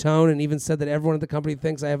aggressive tone, and even said that everyone at the company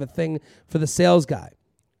thinks I have a thing for the sales guy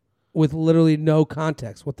with literally no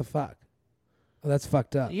context. What the fuck? Oh, that's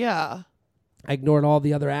fucked up. Yeah. I ignored all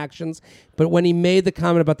the other actions, but when he made the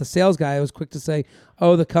comment about the sales guy, I was quick to say,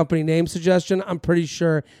 oh, the company name suggestion? I'm pretty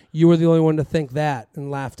sure you were the only one to think that,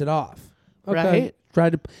 and laughed it off. Okay.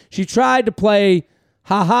 Right. She tried to play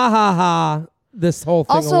ha ha ha ha this whole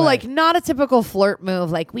thing Also, away. like, not a typical flirt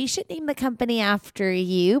move. Like, we should name the company after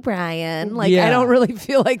you, Brian. Like, Yeah. I don't really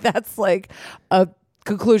feel like that's like a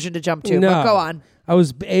conclusion to jump to. No. But go on. I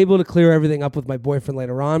was able to clear everything up with my boyfriend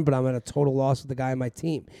later on, but I'm at a total loss with the guy on my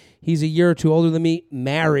team. He's a year or two older than me,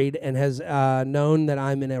 married, and has known that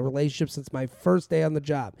I'm in a relationship since my first day on the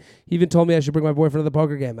job. He even told me I should bring my boyfriend to the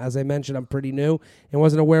poker game. As I mentioned, I'm pretty new and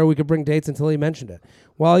wasn't aware we could bring dates until he mentioned it.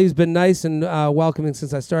 While he's been nice and welcoming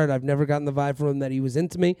since I started, I've never gotten the vibe from him that he was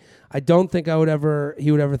into me. I don't think he would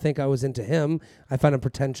ever think I was into him. I find him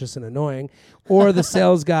pretentious and annoying. Or the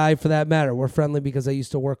sales guy, for that matter. We're friendly because I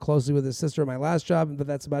used to work closely with his sister at my last job, but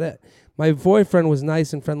that's about it. My boyfriend was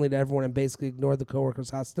nice and friendly to everyone and basically ignored the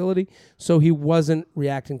coworkers' hostility, so he wasn't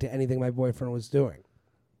reacting to anything my boyfriend was doing.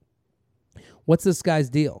 What's this guy's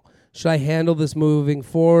deal? Should I handle this moving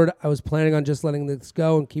forward? I was planning on just letting this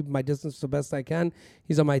go and keeping my distance the best I can.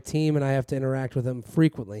 He's on my team, and I have to interact with him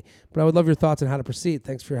frequently. But I would love your thoughts on how to proceed.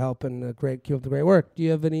 Thanks for your help and keep up the great work. Do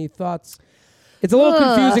you have any thoughts? It's a little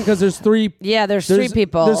confusing because there's three. Yeah, there's three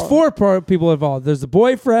people. There's four people involved. There's the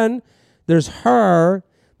boyfriend, there's her,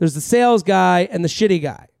 there's the sales guy, and the shitty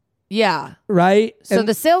guy. Yeah. Right? So and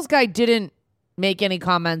the sales guy didn't make any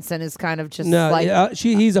comments and is kind of just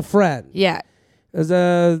he's a friend. Yeah. As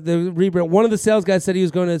the rebrand, one of the sales guys said he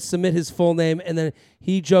was going to submit his full name, and then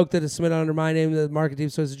he joked that to submit under my name, the market team.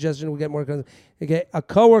 So a suggestion would get more. Okay, a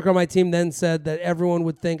coworker on my team then said that everyone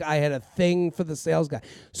would think I had a thing for the sales guy.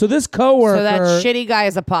 So this coworker, So that shitty guy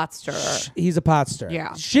is a pot stirrer. He's a pot stirrer. Yeah.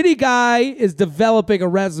 Shitty guy is developing a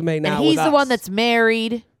resume now. And he's with the us. one that's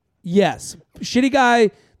married. Yes, shitty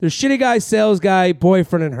guy. There's shitty guy, sales guy,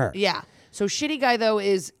 boyfriend, and her. Yeah. So shitty guy though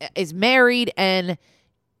is married, and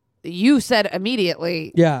you said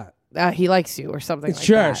immediately, Yeah. he likes you or something. Like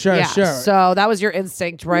Sure, that. sure, Yeah. sure. So that was your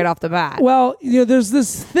instinct right off the bat. Well, there's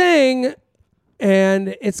this thing,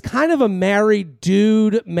 and it's kind of a married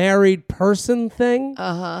dude, married person thing.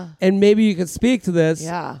 And maybe you could speak to this.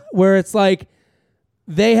 Yeah. Where it's like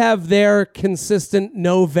they have their consistent,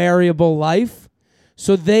 no variable life.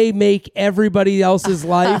 So they make everybody else's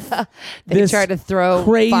life. They try to throw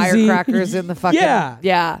crazy firecrackers in the fucking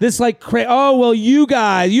yeah. This like oh well, you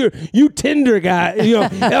guys, you Tinder guys,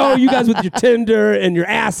 oh you guys with your Tinder and your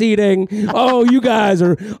ass eating. Oh, you guys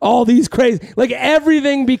are all these crazy. Like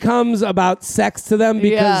everything becomes about sex to them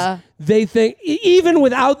because they think even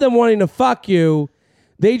without them wanting to fuck you,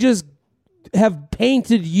 they just have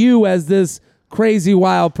painted you as this crazy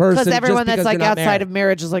wild person. Because everyone that's like outside married. of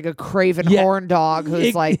marriage is like a craven horn dog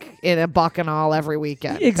who's like in a buckinol every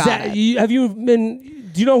weekend. Exactly. Have you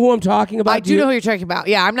been? Do you know who I'm talking about? I do know who you're talking about.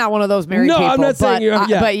 Yeah, I'm not one of those married people. No, I'm not saying you're.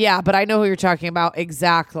 Yeah. But I know who you're talking about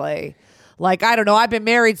exactly. Like, I don't know. I've been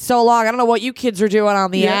married so long. I don't know what you kids are doing on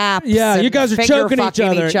the apps. Yeah, you guys are choking each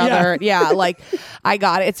other. Yeah, like, I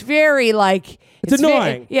got it. It's very like... It's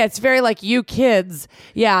annoying. It's very like you kids.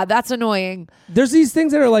 Yeah, that's annoying. There's these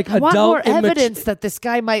things that are like adult. I want more evidence that this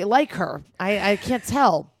guy might like her. I can't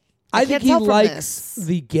tell. I think he likes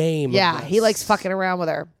the game. Yeah, he likes fucking around with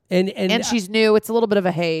her. And she's new. It's a little bit of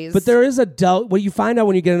a haze. But there is adult. What you find out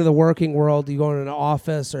when you get into the working world, you go into an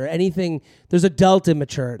office or anything, there's adult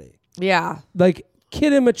immaturity. Yeah. Like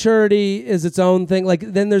kid immaturity is its own thing. Like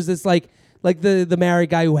then there's this like the married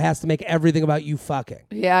guy who has to make everything about you fucking.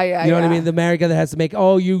 Yeah. You know what I mean? The married guy that has to make,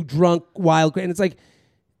 you drunk, wild. And it's like,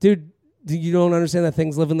 dude, you don't understand that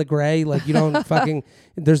things live in the gray. Like you don't fucking,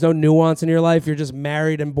 there's no nuance in your life. You're just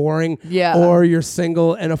married and boring. Yeah. Or you're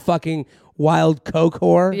single and a fucking wild coke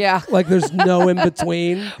whore. Yeah. Like there's no in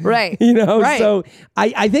between. Right. Right. So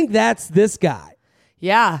I think that's this guy.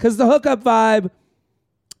 Yeah. Because the hookup vibe,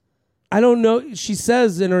 I don't know. She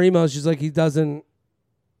says in her email, she's like, he doesn't,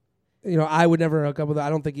 I would never hook up with him. I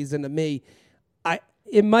don't think he's into me.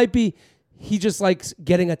 It might be, he just likes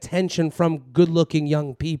getting attention from good-looking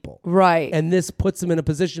young people. Right. And this puts him in a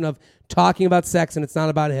position of talking about sex, and it's not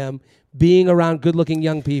about him, being around good-looking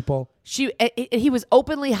young people. He was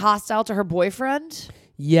openly hostile to her boyfriend.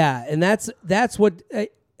 Yeah, and that's what.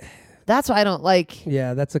 That's why I don't like.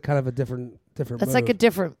 Yeah, that's a kind of a different. That's move. like a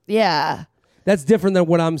different. Yeah. That's different than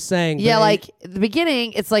what I'm saying. Yeah, like at the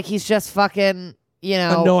beginning, it's like he's just fucking.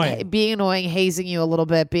 Annoying. Being annoying, hazing you a little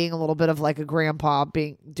bit, being a little bit of like a grandpa,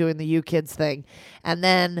 doing the you kids thing.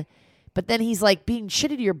 But then he's like being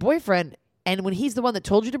shitty to your boyfriend. And when he's the one that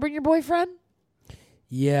told you to bring your boyfriend.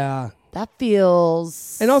 Yeah. That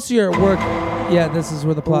feels. And also you're at work. Yeah, this is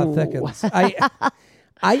where the plot thickens.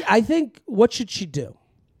 I think, what should she do?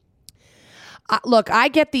 Look, I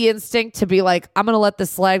get the instinct to be like, I'm going to let this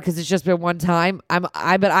slide because it's just been one time. But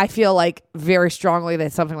I feel like very strongly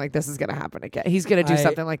that something like this is going to happen again. He's going to do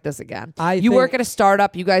something like this again. You work at a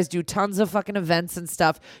startup. You guys do tons of fucking events and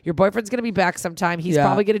stuff. Your boyfriend's going to be back sometime. He's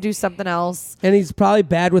probably going to do something else. And he's probably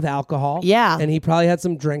bad with alcohol. Yeah. And he probably had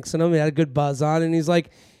some drinks in him. He had a good buzz on. And he's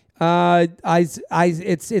like,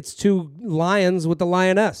 it's two lions with the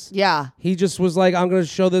lioness. Yeah. He just was like, I'm going to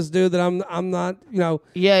show this dude that I'm not, I'm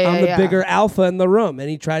Yeah, the bigger alpha in the room. And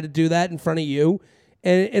he tried to do that in front of you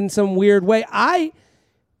and in some weird way.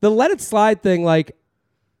 The let it slide thing, like,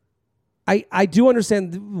 I do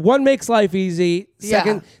understand. One makes life easy.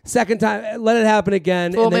 Second time, let it happen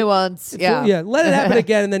again. Fool me once. Yeah. Let it happen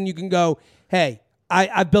again. And then you can go, hey,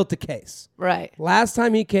 I built a case. Right. Last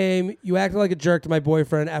time he came, you acted like a jerk to my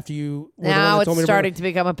boyfriend after you were the one Now that told me it's to starting to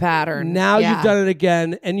become a pattern. Now you've done it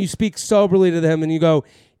again, and you speak soberly to them, and you go,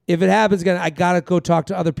 if it happens again, I got to go talk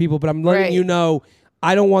to other people, but I'm letting you know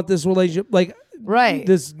I don't want this relationship,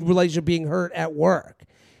 this relationship being hurt at work.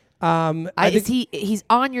 I think he's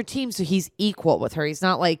on your team, so he's equal with her. He's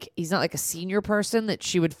not like a senior person that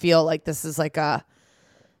she would feel like this is like a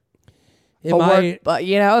but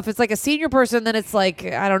if it's like a senior person, then it's like,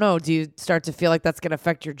 I don't know. Do you start to feel like that's going to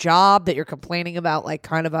affect your job, that you're complaining about like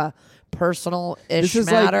kind of a personal-ish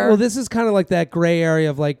matter? This is kind of like that gray area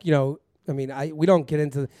of like, we don't get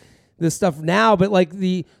into this stuff now, but like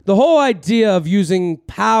the whole idea of using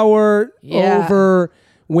power over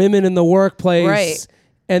women in the workplace. Right.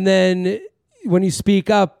 And then when you speak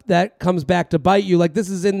up, that comes back to bite you. Like, this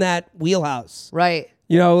is in that wheelhouse. Right.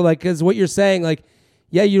 Because what you're saying, like,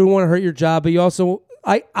 yeah, you don't want to hurt your job, but you also,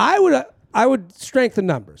 I would strengthen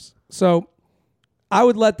numbers. So I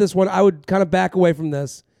would let this one, I would kind of back away from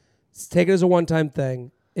this, take it as a one-time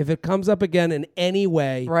thing. If it comes up again in any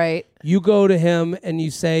way, right, you go to him and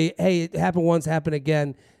you say, hey, it happened once, happened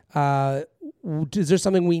again. Is there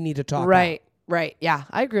something we need to talk about? Right. Yeah,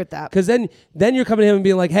 I agree with that. Because then you're coming to him and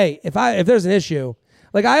being like, hey, if there's an issue,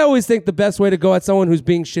 like, I always think the best way to go at someone who's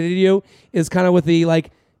being shitty to you is kind of with the,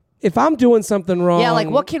 like, if I'm doing something wrong. Yeah, like,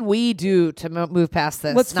 what can we do to move past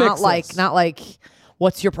this? Let's fix this. Not like,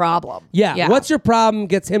 what's your problem? Yeah, what's your problem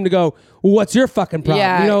gets him to go, what's your fucking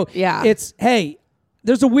problem? It's, hey,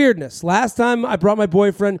 there's a weirdness. Last time I brought my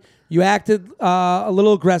boyfriend, you acted a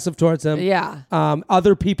little aggressive towards him. Yeah.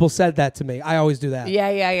 Other people said that to me. I always do that.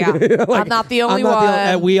 Yeah. Like, I'm not the only one.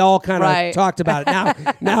 And we all kind of talked about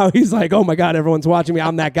it. Now he's like, oh my God, everyone's watching me.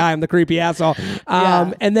 I'm that guy. I'm the creepy asshole.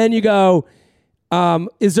 And then you go,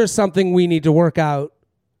 is there something we need to work out,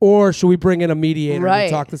 or should we bring in a mediator to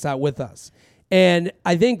talk this out with us? And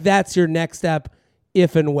I think that's your next step,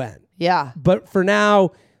 if and when. Yeah. But for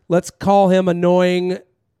now, let's call him annoying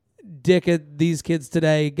dick at these kids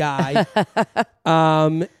today guy.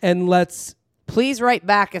 And let's please write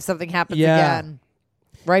back if something happens again.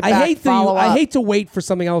 Right back. I hate to wait for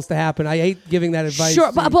something else to happen. I hate giving that advice.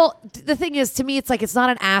 Sure, but the thing is, to me, it's like, it's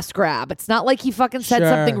not an ass grab. It's not like he fucking said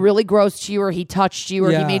something really gross to you, or he touched you,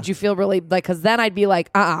 or he made you feel really like. Because then I'd be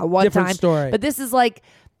like, one different time. Story. But this is like,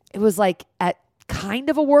 it was like at kind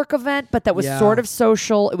of a work event, but that was sort of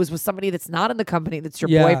social. It was with somebody that's not in the company, that's your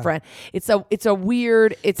boyfriend. It's a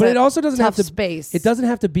weird. But it also doesn't have to space. It doesn't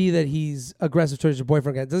have to be that he's aggressive towards your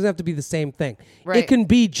boyfriend. It doesn't have to be the same thing. Right. It can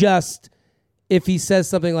be just. If he says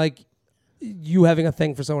something like you having a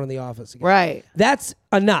thing for someone in the office again. Right. That's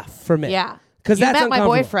enough for me. Yeah. Because you that's met my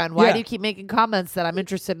uncomfortable. boyfriend. Why do you keep making comments that I'm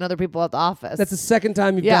interested in other people at the office? That's the second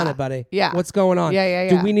time you've done it, buddy. Yeah. What's going on? Yeah.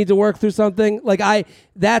 Do we need to work through something?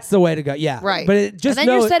 That's the way to go. Yeah. Right. But and then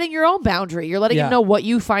you're setting your own boundary. You're letting him know what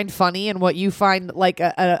you find funny and what you find like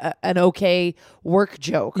an okay work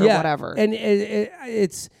joke or whatever. And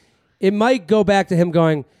it might go back to him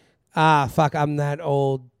going, fuck, I'm that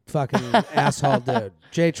old fucking asshole dude.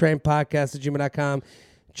 JTrainPodcast@gmail.com.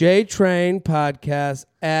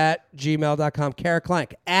 JTrainPodcast@gmail.com. Kara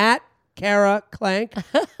Clank Kara Clank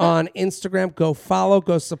on Instagram. Go follow,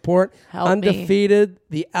 go support. Help me. Undefeated.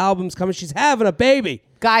 The album's coming. She's having a baby.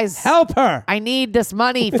 Guys, help her. I need this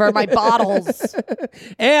money for my bottles.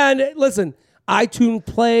 And listen, iTunes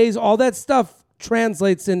plays, all that stuff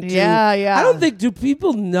translates into. Yeah. I don't think, do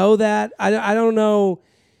people know that? I don't know.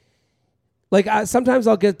 Like sometimes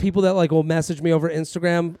I'll get people that like will message me over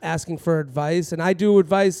Instagram asking for advice, and I do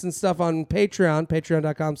advice and stuff on Patreon,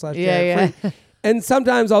 patreon.com/JaredFree. And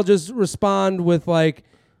sometimes I'll just respond with like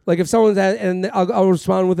if someone's and I'll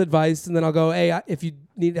respond with advice, and then I'll go, hey, if you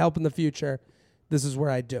need help in the future, this is where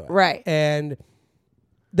I do it. Right. And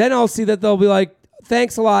then I'll see that they'll be like,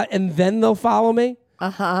 thanks a lot, and then they'll follow me.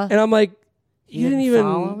 Uh-huh. And I'm like, you didn't even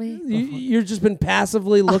follow me? You're just been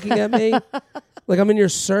passively looking at me. Like I'm in your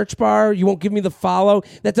search bar. You won't give me the follow.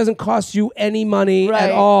 That doesn't cost you any money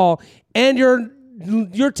at all. And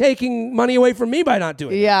you're taking money away from me by not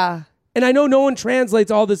doing it. Yeah. And I know no one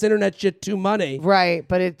translates all this internet shit to money. Right.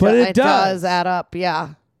 But it does add up.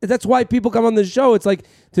 Yeah. That's why people come on the show. It's like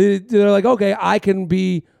they're like, okay, I can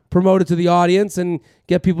be promoted to the audience and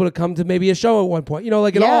get people to come to maybe a show at one point. You know,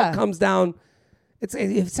 like it all comes down.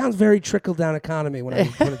 It sounds very trickle-down economy when I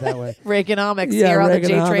put it that way. Reaganomics here on the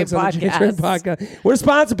J-Train podcast. We're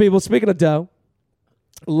sponsored, people. Speaking of dough,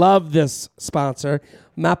 love this sponsor,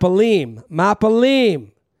 Mapalim.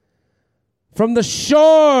 Mapalim. From the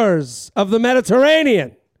shores of the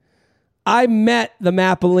Mediterranean. I met the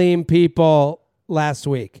Mapalim people last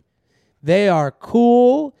week. They are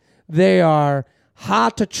cool. They are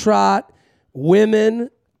hot to trot.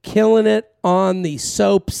 Women killing it on the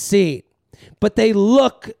soap scene. But they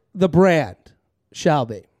look the brand,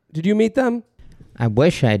 Shelby. Did you meet them? I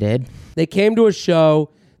wish I did. They came to a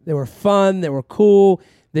show. They were fun. They were cool.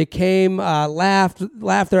 They came, laughed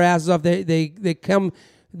their asses off. They come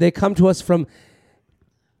to us from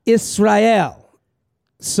Israel.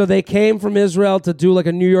 So they came from Israel to do like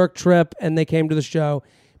a New York trip, and they came to the show.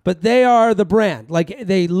 But they are the brand. Like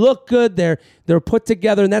they look good. They're put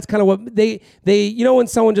together, and that's kind of what they you know when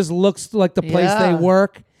someone just looks like the place they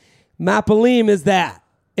work. Mapalim is that.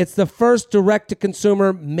 It's the first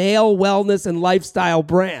direct-to-consumer male wellness and lifestyle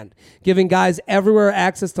brand, giving guys everywhere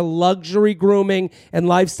access to luxury grooming and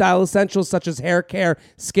lifestyle essentials such as hair care,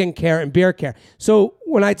 skin care, and beard care. So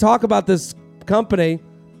when I talk about this company,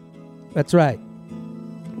 that's right.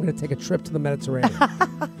 I'm going to take a trip to the Mediterranean.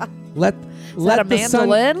 Let the sun,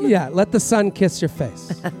 let the sun kiss your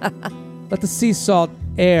face. Let the sea salt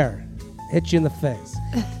air hit you in the face.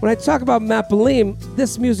 When I talk about Mapalim,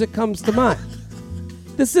 this music comes to mind.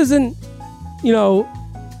 This isn't,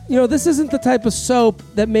 this isn't the type of soap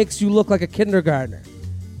that makes you look like a kindergartner,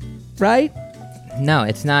 right? No,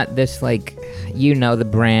 it's not this like, the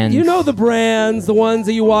brands. You know the brands, the ones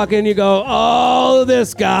that you walk in, you go, oh,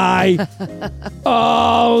 this guy.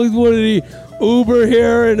 Oh, what did he Uber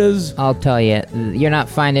here and his... I'll tell you, you're not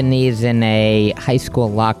finding these in a high school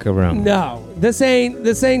locker room. No, this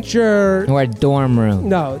ain't your... Or a dorm room.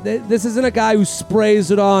 No, this isn't a guy who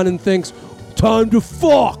sprays it on and thinks, time to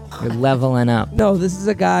fuck. You're leveling up. No, this is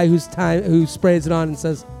a guy who sprays it on and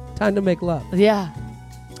says, time to make love. Yeah.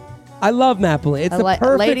 I love Mapalim. It's the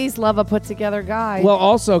perfect... Ladies love a put-together guy. Well,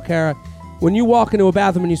 also, Kara, when you walk into a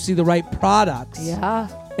bathroom and you see the right products... Yeah.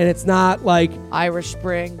 And it's not like Irish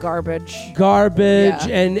Spring garbage,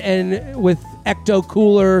 and with ecto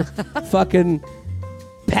cooler fucking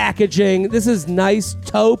packaging. This is nice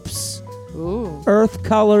taupes, earth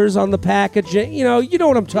colors on the packaging. You know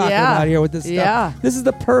what I'm talking about here with this stuff. Yeah. This is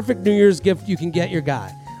the perfect New Year's gift you can get your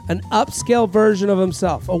guy. An upscale version of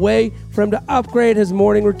himself, a way for him to upgrade his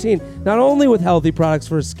morning routine, not only with healthy products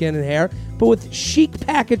for his skin and hair, but with chic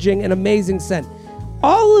packaging and amazing scent.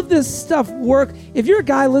 All of this stuff if you're a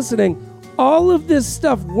guy listening, all of this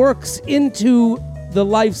stuff works into the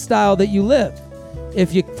lifestyle that you live.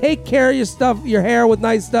 If you take care of your hair with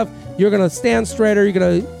nice stuff, you're going to stand straighter. You're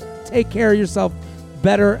going to take care of yourself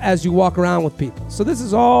better as you walk around with people. So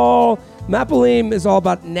Mapalim is all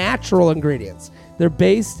about natural ingredients. They're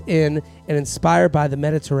based in and inspired by the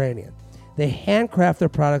Mediterranean. They handcraft their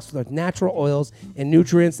products with natural oils and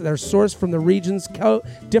nutrients that are sourced from the region's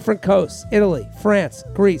different coasts: Italy, France,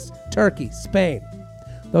 Greece, Turkey, Spain.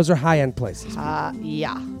 Those are high-end places.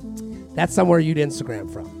 Yeah. That's somewhere you'd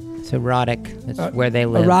Instagram from. It's erotic. That's where they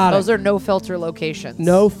live. Erotic. Those are no-filter locations.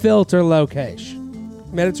 No-filter location.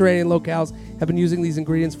 Mediterranean locales have been using these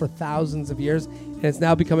ingredients for thousands of years, and it's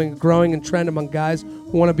now becoming a growing trend among guys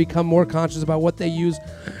who want to become more conscious about what they use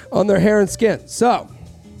on their hair and skin. So...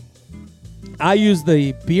 I use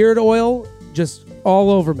the beard oil just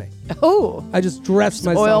all over me. Oh. I just dressed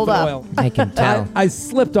myself in oil. I can tell. I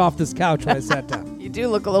slipped off this couch when I sat down. You do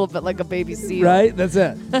look a little bit like a baby seal. Right? That's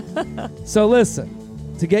it. So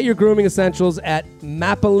listen, to get your grooming essentials at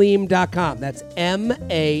mapalim.com. That's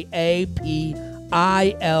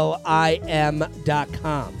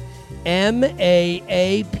MAAPILIM.com.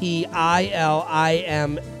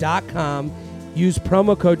 MAAPILIM.com. Use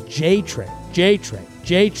promo code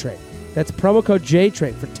JTRAIN. That's promo code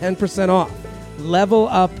JTRAIN for 10% off. Level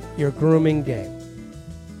up your grooming game.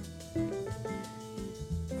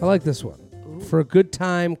 I like this one. Ooh. For a good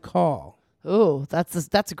time, call. Ooh, that's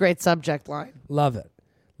a great subject line. Love it.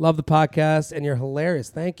 Love the podcast, and you're hilarious.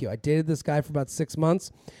 Thank you. I dated this guy for about 6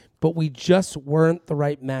 months, but we just weren't the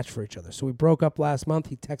right match for each other. So we broke up last month.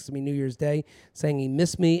 He texted me New Year's Day saying he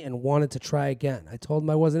missed me and wanted to try again. I told him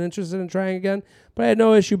I wasn't interested in trying again, but I had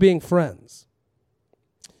no issue being friends.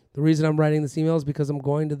 The reason I'm writing this email is because I'm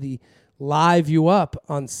going to the Live You Up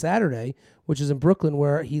on Saturday, which is in Brooklyn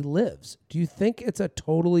where he lives. Do you think it's a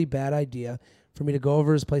totally bad idea for me to go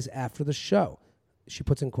over his place after the show? She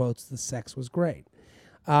puts in quotes, the sex was great.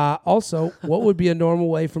 Also, what would be a normal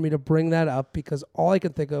way for me to bring that up? Because all I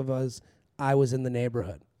can think of was I was in the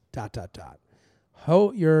neighborhood. ...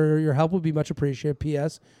 Your help would be much appreciated.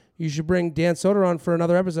 P.S. You should bring Dan Soder on for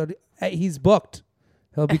another episode. Hey, he's booked.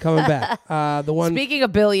 He'll be coming back. The one. Speaking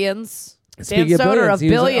of billions, Dan Soder of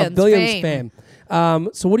Billions fame.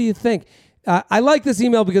 So what do you think? I like this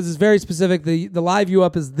email because it's very specific. The Live You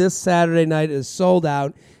Up is this Saturday night. It is sold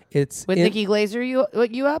out. It's with Nikki Glazer. You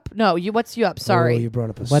up? No, what's you up? Sorry. Oh, you brought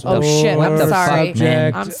up a What sore the shit. I'm sorry. Fuck,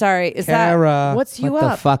 man? I'm sorry. Is Kara. that what's you What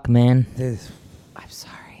up? the fuck, man? I'm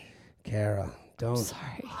sorry. Kara, don't. I'm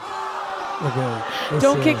sorry. Look at it.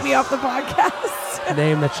 Don't kick me off the podcast.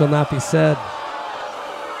 Name that shall not be said.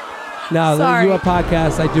 No, Sorry. the You Up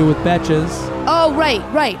podcast I do with Betches. Oh, right.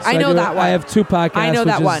 So I know that one. I have two podcasts. I know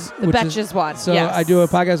that which one. is- The which Betches is- one. So Yes. I do a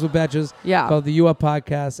podcast with Betches Yeah. called the You Up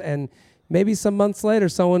podcast, and maybe some months later,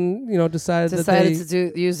 someone decided that they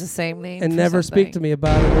to use the same name and for never something. speak to me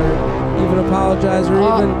about it, or even apologize, or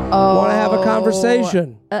even want to have a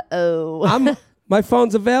conversation. My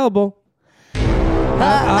phone's available.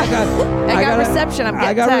 I got reception. I'm getting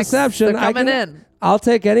I got texts. reception. They're coming in. I'll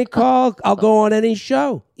take any call. I'll go on any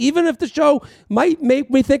show, even if the show might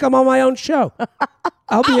make me think I'm on my own show.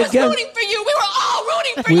 I'll be again. Rooting for you. We were all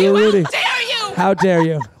rooting for We you. were rooting. How dare you? How dare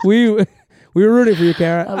you? We were rooting for you,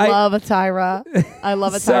 Kara. I love a Tyra. I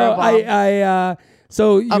love a So Tyra bomb.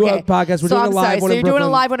 So you have a podcast. We're doing a I'm live sorry. one So in you're doing a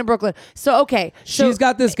Brooklyn. live one in Brooklyn. So okay. So She's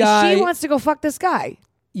got this guy. She wants to go fuck this guy.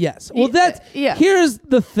 Yes. Well, here's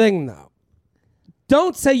the thing, though.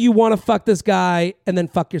 Don't say you want to fuck this guy and then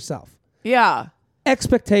fuck yourself. Yeah.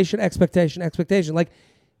 Expectation. Like,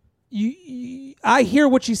 I hear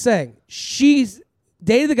what she's saying. She's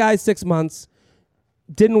dated the guy 6 months,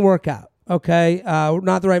 didn't work out. Okay,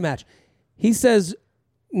 not the right match. He says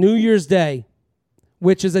New Year's Day,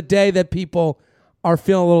 which is a day that people are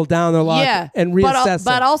feeling a little down their luck and reassessing.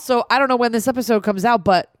 But also, I don't know when this episode comes out,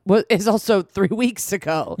 but it's also 3 weeks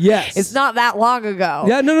ago. Yes. It's not that long ago.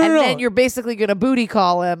 Yeah, no. And then you're basically going to booty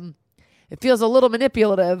call him. It feels a little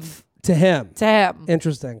manipulative to him.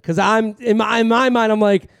 Interesting, because I'm in my mind, I'm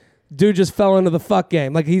like, dude just fell into the fuck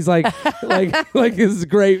game. Like he's like this is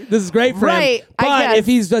great. This is great for him. But if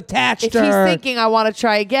he's attached to her, he's thinking I want to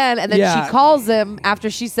try again, and then she calls him after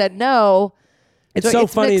she said no. It's so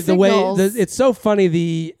funny the way it's so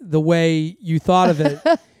funny the way you thought of it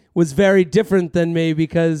was very different than me,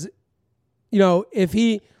 because if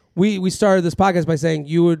we started this podcast by saying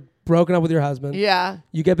you would broken up with your husband. Yeah.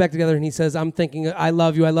 You get back together and he says, I'm thinking, I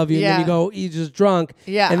love you. And then you go, he's just drunk.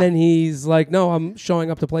 Yeah. And then he's like, no, I'm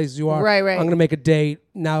showing up to places you are. Right. I'm going to make a date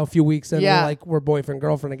now a few weeks and we're boyfriend,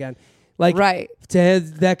 girlfriend again. Like,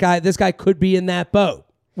 this guy could be in that boat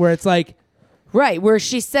where it's like, right, where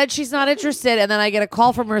she said she's not interested, and then I get a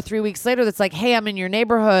call from her 3 weeks later that's like, hey, I'm in your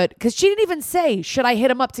neighborhood. Because she didn't even say, should I hit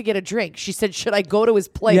him up to get a drink? She said, should I go to his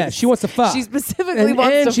place? Yeah, she wants to fuck. She specifically wants to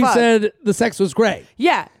fuck. And she said the sex was great.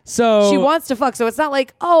 Yeah. So she wants to fuck. So it's not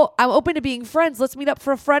like, oh, I'm open to being friends. Let's meet up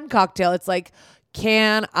for a friend cocktail. It's like,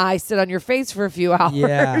 can I sit on your face for a few hours?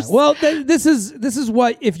 Yeah. Well, this is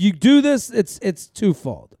what, if you do this, it's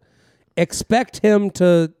twofold. Expect him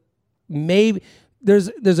to maybe...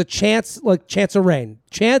 There's a chance of rain.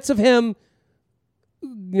 Chance of him,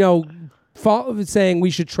 saying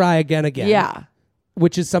we should try again. Yeah.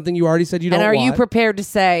 Which is something you already said you don't want. And are you prepared to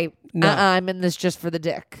say, No. I'm in this just for the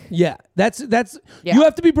dick? Yeah. That's you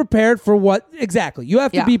have to be prepared for what exactly. You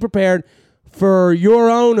have to be prepared for your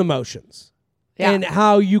own emotions and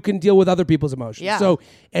how you can deal with other people's emotions. Yeah. So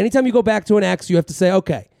anytime you go back to an ex, you have to say,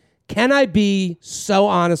 okay, can I be so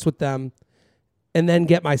honest with them and then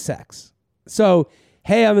get my sex? So,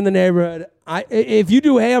 hey, I'm in the neighborhood. If you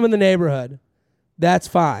do, hey, I'm in the neighborhood, that's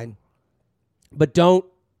fine. But don't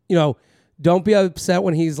be upset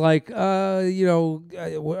when he's like, are we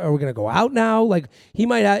going to go out now? Like, he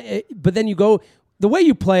might have, but then you go, the way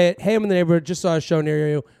you play it, hey, I'm in the neighborhood, just saw a show near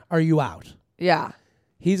you. Are you out? Yeah.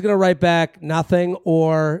 He's going to write back nothing,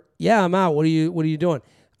 or, yeah, I'm out. What are you doing?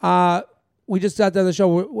 We just got done the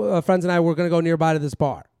show. Friends and I were going to go nearby to this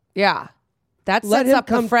bar. Yeah. That Let sets him up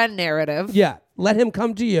the friend narrative. Yeah. Let him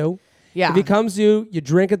come to you. Yeah. If he comes to you, you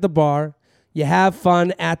drink at the bar. You have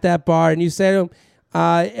fun at that bar, and you say to him,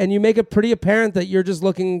 and you make it pretty apparent that you're just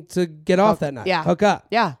looking to get off that night. Yeah. Hook up.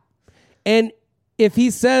 Yeah. And if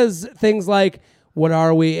he says things like, what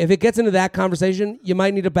are we? If it gets into that conversation, you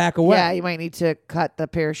might need to back away. Yeah, you might need to cut the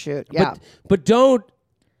parachute. Yeah. But don't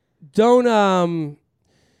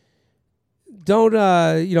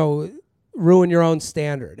ruin your own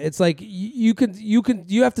standard. It's like you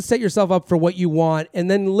have to set yourself up for what you want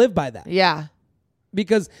and then live by that. Yeah.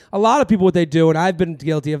 Because a lot of people, what they do, and I've been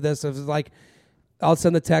guilty of this, is like, I'll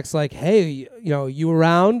send the text like, hey, you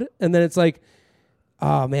around? And then it's like,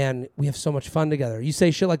 oh man, we have so much fun together. You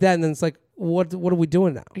say shit like that, and then it's like, what are we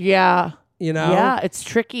doing now? Yeah. Yeah, it's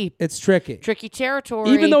tricky. It's tricky. Tricky territory.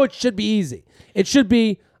 Even though it should be easy. It should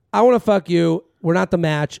be, I want to fuck you. We're not the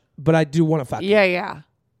match, but I do want to fuck you. Yeah.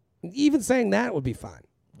 Even saying that would be fine.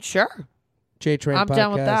 Sure. JTrain I'm Podcast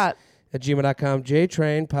down with that. at gmail.com.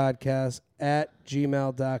 JTrain Podcast at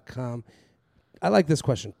gmail.com. I like this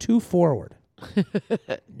question. Too forward.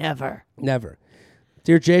 Never.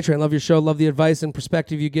 Dear JTrain, love your show. Love the advice and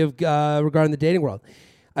perspective you give regarding the dating world.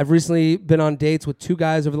 I've recently been on dates with 2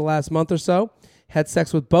 guys over the last month or so. Had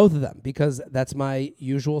sex with both of them because that's my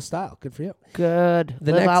usual style. Good for you. Good.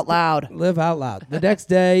 Live out loud. Live out loud. The next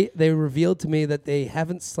day, they revealed to me that they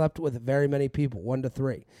haven't slept with very many people, 1 to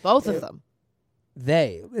 3. Both of them.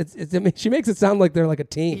 They. I mean, she makes it sound like they're like a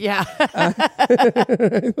team. Yeah.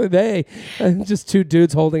 They. Just 2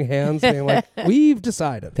 dudes holding hands being like, we've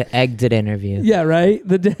decided. The exit interview. Yeah, right?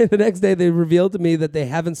 The next day, they revealed to me that they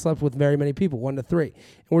haven't slept with very many people, 1 to 3.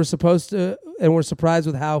 And we're surprised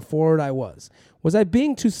with how forward I was. Was I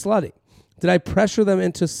being too slutty? Did I pressure them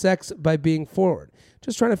into sex by being forward?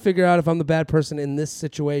 Just trying to figure out if I'm the bad person in this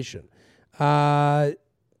situation.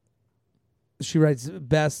 She writes,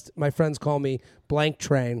 best, my friends call me blank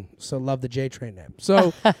train, so love the JTrain name.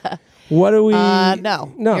 So what do we...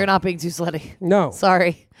 No. No. You're not being too slutty. No.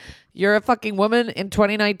 Sorry. You're a fucking woman in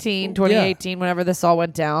 2019, 2018, whenever this all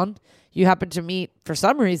went down. You happen to meet, for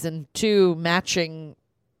some reason, 2 matching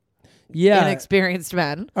inexperienced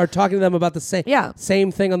men. Are talking to them about the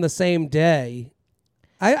same thing on the same day.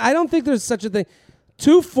 I don't think there's such a thing.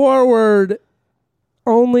 Too forward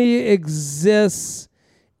only exists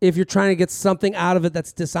if you're trying to get something out of it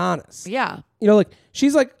that's dishonest. Yeah. Like,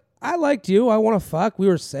 she's like, I liked you. I want to fuck. We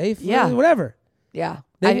were safe. Yeah. Whatever. Yeah.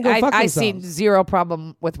 They can go fuck I themselves. see zero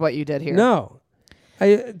problem with what you did here. No.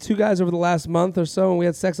 2 guys over the last month or so, and we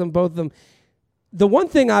had sex on both of them. The one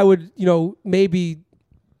thing I would, maybe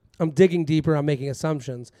I'm digging deeper, I'm making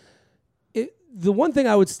assumptions. The one thing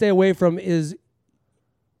I would stay away from is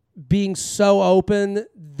being so open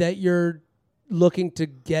that you're looking to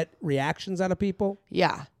get reactions out of people.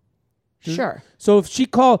 Yeah. Sure. So if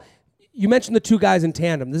you mentioned the 2 guys in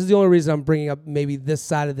tandem. This is the only reason I'm bringing up maybe this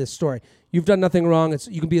side of this story. You've done nothing wrong.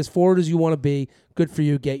 You can be as forward as you want to be. Good for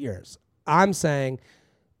you. Get yours. I'm saying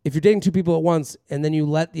if you're dating 2 people at once and then you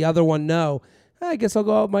let the other one know, I guess I'll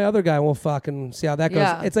go out with my other guy and we'll fuck and see how that goes.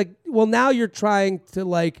 Yeah. It's like, well, now you're trying to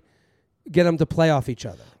like get them to play off each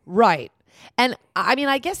other. Right. And I mean,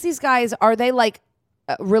 I guess these guys, are they like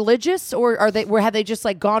religious, or have they just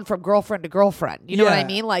like gone from girlfriend to girlfriend? You know what I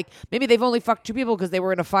mean? Like maybe they've only fucked 2 people because they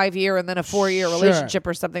were in a 5-year and then a 4-year relationship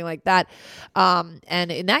or something like that.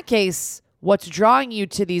 And in that case, what's drawing you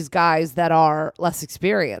to these guys that are less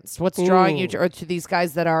experienced? What's drawing you to these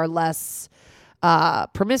guys that are less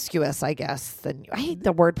promiscuous, I guess, than you? I hate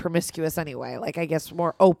the word promiscuous anyway. Like, I guess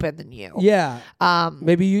more open than you. Yeah.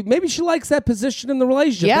 Maybe she likes that position in the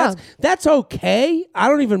relationship. Yeah. That's okay. I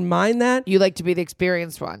don't even mind that. You like to be the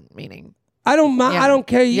experienced one, meaning. I don't mind. Yeah. I don't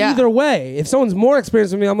care either way. If someone's more experienced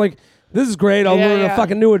than me, I'm like, this is great. I'll learn a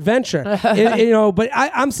fucking new adventure. But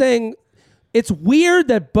I'm saying it's weird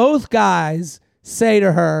that both guys say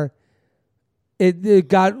to her, it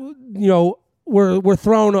got, we're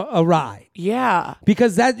thrown awry. Yeah.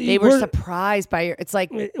 Because they were surprised by your, it's like,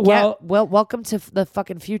 welcome to the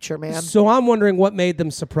fucking future, man. So I'm wondering what made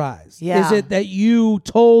them surprised. Yeah. Is it that you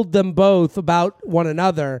told them both about one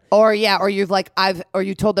another? Or you've like, or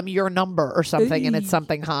you told them your number or something and it's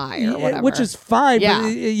something high or whatever. Which is fine. Yeah.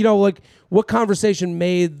 But, like what conversation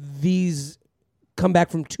made these come back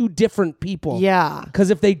from 2 different people? Yeah. Because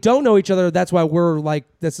if they don't know each other, that's why we're like,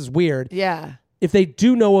 this is weird. Yeah. if they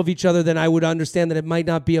do know of each other, then I would understand that it might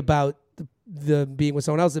not be about the being with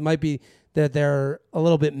someone else. It might be that they're a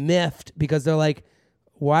little bit miffed because they're like,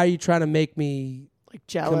 why are you trying to make me like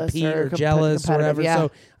jealous compete or jealous or whatever? Yeah.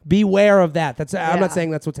 So beware of that. I'm Yeah. not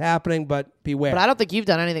saying that's what's happening, but beware. But I don't think you've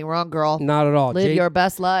done anything wrong, girl. Not at all. Live your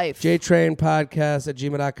best life.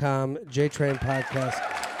 JTrainPodcast@gmail.com.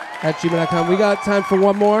 JTrainPodcast@gmail.com. We got time for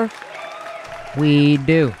one more. We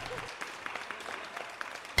do.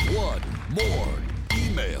 One more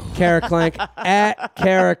email. Caraclank at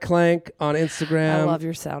Caraclank on Instagram. I love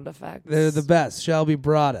your sound effects. They're the best. Shelby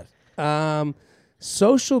brought it.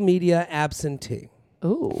 Social media absentee.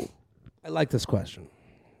 Ooh. I like this question.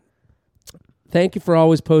 Thank you for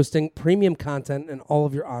always posting premium content and all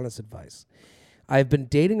of your honest advice. I've been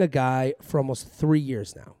dating a guy for almost 3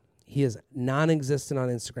 years now. He is non-existent on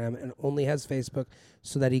Instagram and only has Facebook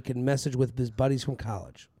so that he can message with his buddies from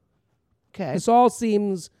college. Okay. This all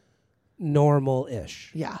seems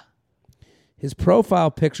normal-ish. Yeah. His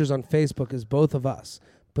profile pictures on Facebook is both of us,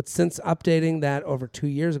 but since updating that over 2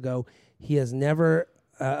 years ago, he has never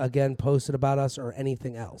again posted about us or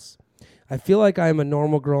anything else. I feel like I am a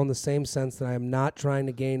normal girl in the same sense that I am not trying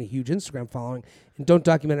to gain a huge Instagram following and don't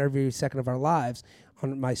document every second of our lives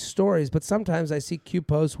on my stories, but sometimes I see cute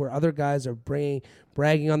posts where other guys are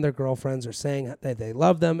bragging on their girlfriends or saying that they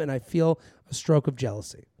love them, and I feel a stroke of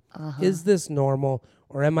jealousy. Is this normal,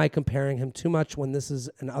 or am I comparing him too much when this is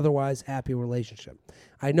an otherwise happy relationship?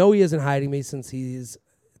 I know he isn't hiding me since he's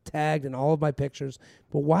tagged in all of my pictures,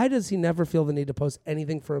 but why does he never feel the need to post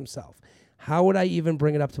anything for himself? How would I even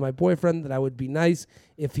bring it up to my boyfriend that I would be nice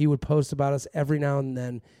if he would post about us every now and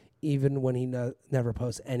then, even when he never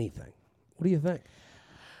posts anything? What do you think?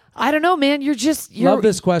 I don't know, man. You're love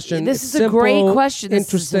this question. This It's is a great simple, question. This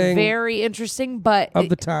interesting, is very interesting, but of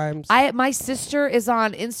the times. My sister is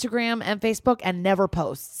on Instagram and Facebook and never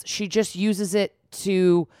posts. She just uses it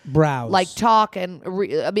to browse, like talk and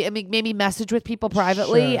maybe message with people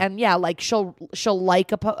privately, Sure. and yeah, like she'll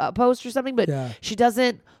like a post or something, but Yeah. she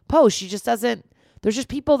doesn't post. She just doesn't. There's just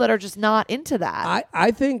people that are just not into that.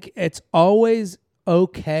 I think it's always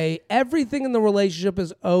okay. Everything in the relationship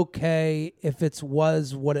is okay if it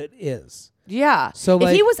was what it is. Yeah. So, if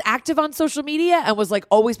like- he was active on social media and was like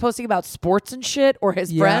always posting about sports and shit or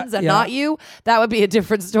his friends and not you, that would be a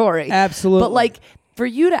different story. Absolutely. But like for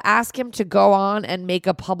you to ask him to go on and make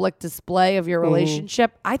a public display of your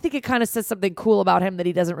relationship, I think it kind of says something cool about him that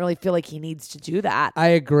he doesn't really feel like he needs to do that. I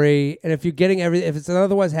agree. And if you're getting if it's an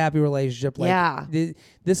otherwise happy relationship, like Yeah.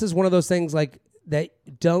 this is one of those things like that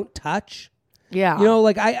don't touch. Yeah. You know,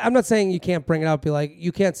 like I'm not saying you can't bring it up. Be like,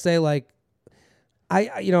 you can't say like,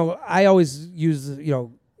 I always use,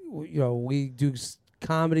 we do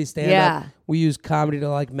comedy stand up. Yeah. We use comedy to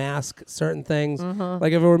like mask certain things.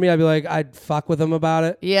 Like if it were me, I'd be like, I'd fuck with him about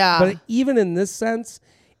it. Yeah. But even in this sense,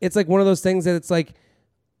 it's like one of those things that it's like,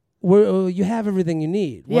 you have everything you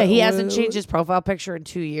need. Yeah, he hasn't changed his profile picture in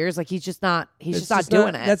 2 years. Like he's just not not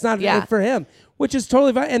doing it. That's not yeah. it for him, which is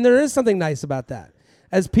totally fine. And there is something nice about that.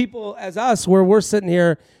 As people, as us, where we're sitting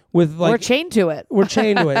here with like we're chained to it. We're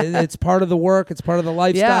chained to it. It's part of the work. It's part of the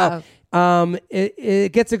lifestyle. Yeah.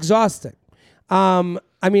 It gets exhausting. I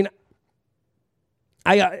mean,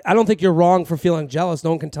 I don't think you're wrong for feeling jealous. No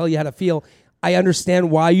one can tell you how to feel. I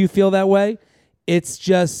understand why you feel that way. It's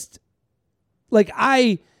just like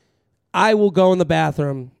I will go in the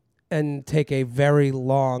bathroom and take a very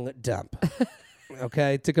long dump.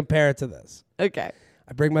 Okay, to compare it to this. Okay.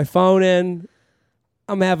 I bring my phone in.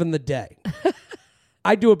 I'm having the day.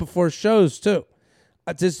 I do it before shows too,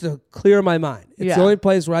 just to clear my mind. It's the only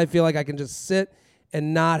place where I feel like I can just sit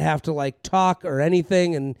and not have to like talk or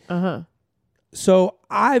anything. And so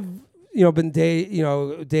I've been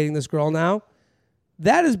dating this girl now.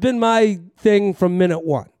 That has been my thing from minute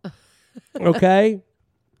one. Okay.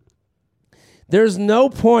 There's no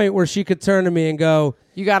point where she could turn to me and go,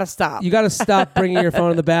 You got to stop. you got to stop bringing your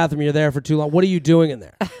phone in the bathroom. You're there for too long. What are you doing in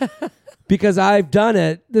there? Because I've done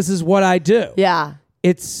it. This is what I do. Yeah.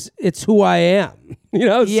 It's who I am.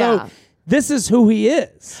 Yeah. So this is who he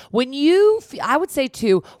is. When you, I would say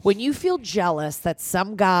too, when you feel jealous that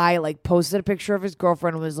some guy like posted a picture of his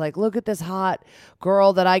girlfriend and was like, look at this hot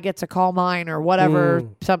girl that I get to call mine or whatever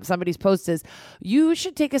somebody's post is, you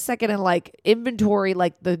should take a second and like inventory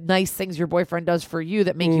like the nice things your boyfriend does for you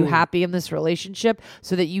that make you happy in this relationship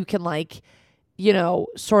so that you can like,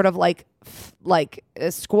 sort of like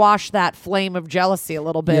squash that flame of jealousy a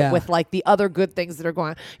little bit with like the other good things that are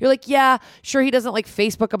going on. You're like, yeah, sure, he doesn't like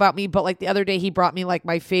Facebook about me, but like the other day he brought me like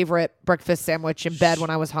my favorite breakfast sandwich in bed when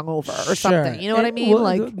I was hungover or something. You know what I mean?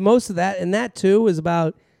 Well, most of that, and that too, is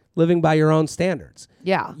about living by your own standards.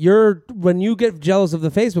 Yeah. When you get jealous of the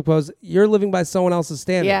Facebook post, you're living by someone else's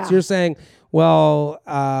standards. Yeah. You're saying, well,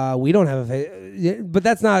 we don't have a but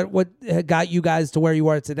that's not what got you guys to where you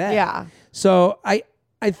are today. Yeah. So I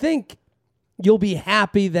think you'll be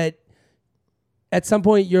happy that at some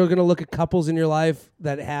point you're going to look at couples in your life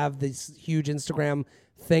that have this huge Instagram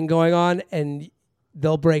thing going on, and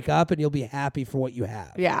they'll break up, and you'll be happy for what you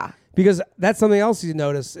have. Yeah. Because that's something else you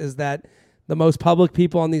notice is that the most public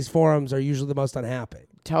people on these forums are usually the most unhappy.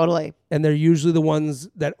 Totally. And they're usually the ones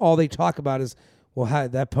that all they talk about is, well, hi,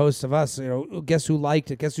 that post of us, guess who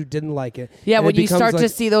liked it? Guess who didn't like it? Yeah, And when it you becomes start like, to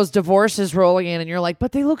see those divorces rolling in and you're like,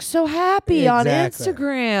 but they look so happy on Exactly.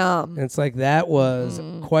 Instagram. And it's like, that was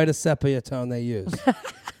quite a sepia tone they used.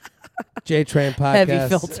 J-Train Podcast. Heavy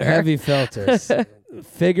filter. Heavy filters.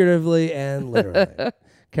 Figuratively and literally.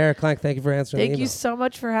 Kara Clank, thank you for answering the Thank email. you so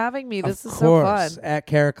much for having me. This is Of so course, fun. at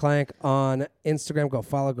Kara Clank on Instagram. Go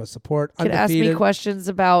follow, go support. You can ask me Undefeated. questions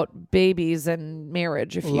about babies and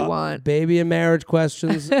marriage if you want. Baby and marriage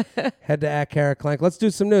questions. Head to at Kara Clank. Let's do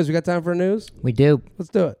some news. We got time for news? We do. Let's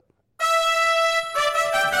do it.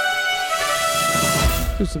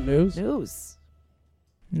 Do some news. News.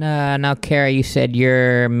 Now, Kara, you said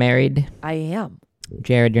you're married. I am.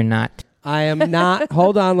 Jared, you're not. I am not.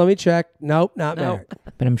 Hold on, let me check. Nope, not Nope. married.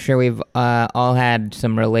 But I'm sure we've all had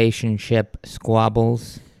some relationship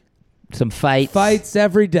squabbles, some fights. Fights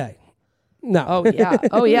every day. No. Oh, yeah.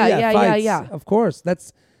 Oh, yeah. fights. Yeah. Of course.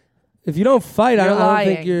 That's if you don't fight, I You're don't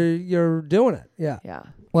think lying. you're doing it. Yeah. Yeah.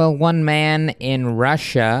 Well, one man in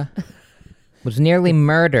Russia was nearly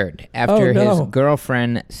murdered after Oh, no. his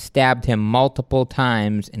girlfriend stabbed him multiple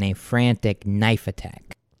times in a frantic knife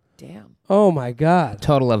attack. Damn. Oh my God.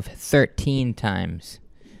 Total of 13 times.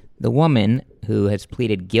 The woman, who has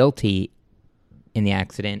pleaded guilty in the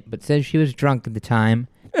accident, but says she was drunk at the time,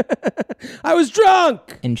 I was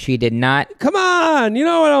drunk. and she did not Come on. You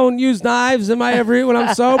know I don't use knives in my every when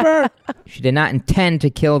I'm sober. intend to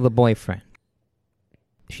kill the boyfriend.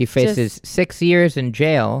 She faces 6 years in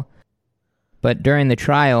jail, but during the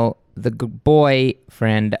trial, the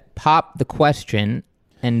boyfriend popped the question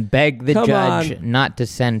and begged the Come judge on. not to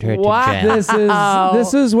send her Wow. to jail.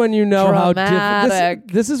 This is when you know how Dramatic.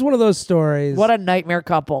 different. This is one of those stories. What a nightmare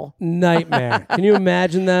couple. nightmare. Can you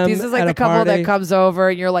imagine them? This is like at the a couple party? that comes over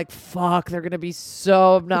and you're like, fuck, they're going to be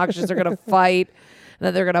so obnoxious. They're going to fight. And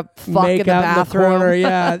then they're going to fuck make in the out bathroom. in the corner.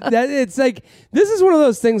 Yeah, it's like this is one of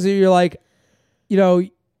those things that you're like,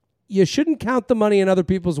 you shouldn't count the money in other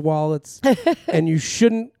people's wallets, and you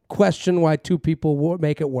shouldn't question why two people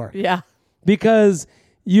make it work. Yeah. Because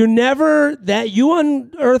you never you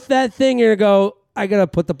unearth that thing, you're gonna go, I gotta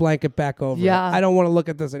put the blanket back over. Yeah. I don't want to look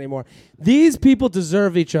at this anymore. These people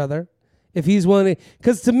deserve each other. If he's willing to,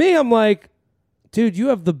 because to me, I'm like, dude, you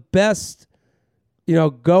have the best,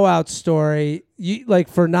 go out story. You like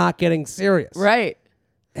for not getting serious. Right.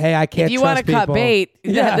 Hey, I can't. If you want to cut bait,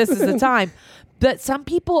 this is the time. But some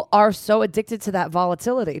people are so addicted to that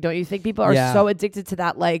volatility. Don't you think people are Yeah. so addicted to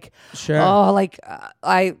that, like, Sure. oh, like,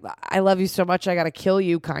 I love you so much, I got to kill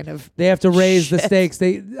you kind of. They have to raise the Shit. stakes.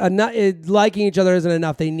 Liking each other isn't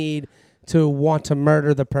enough. They need to want to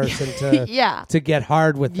murder the person to Yeah. to get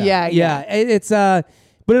hard with them. Yeah. It's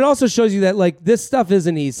but it also shows you that like this stuff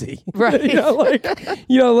isn't easy. Right. Look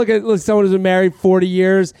at someone who's been married 40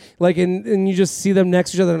 years, like and you just see them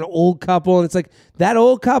next to each other, an old couple, and it's like that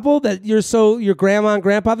old couple that your grandma and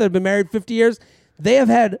grandpa that have been married 50 years, they have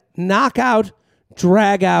had knockout,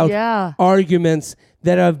 drag out Yeah. arguments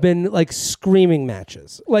that have been like screaming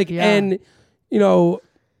matches. Like Yeah. and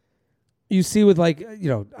you see with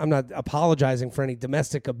I'm not apologizing for any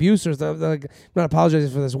domestic abuse or stuff. Like, I'm not apologizing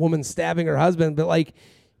for this woman stabbing her husband, but like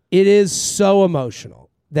it is so emotional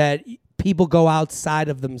that people go outside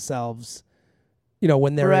of themselves,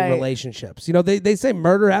 when they're Right. in relationships. They say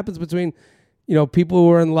murder happens between, people who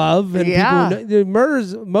are in love and Yeah. people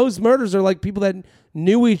who most murders are like people that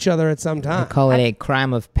knew each other at some They time. call it a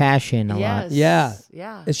crime of passion a Yes. lot. Yeah.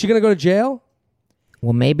 Yeah. Is she going to go to jail?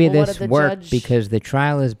 Well, maybe Well, what this did the worked judge- because the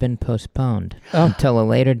trial has been postponed until a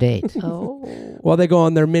later date. Oh. Well, they go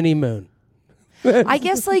on their mini moon. I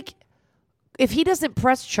guess, like, if he doesn't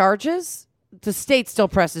press charges, the state still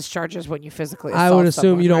presses charges when you physically assault I would assume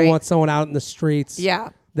someone, you don't right? want someone out in the streets. Yeah.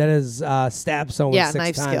 That has stabbed someone Yeah, 6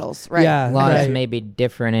 knife times. skills, right. Yeah, Laws right. may be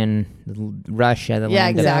different in Russia. The Yeah,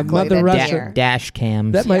 land of exactly. Mother than Russia. here. dash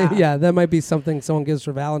cams. That might, that might be something someone gives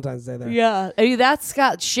for Valentine's Day there. Yeah, I mean, that's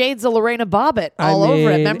got shades of Lorena Bobbitt all over it.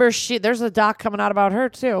 mean- Remember, there's a doc coming out about her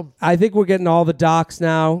too. I think we're getting all the docs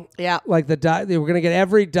now. Yeah, Like we're gonna get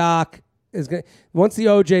every doc is gonna. Once the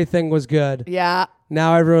OJ thing was good, yeah,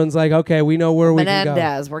 Now everyone's like, okay, we know where we can go.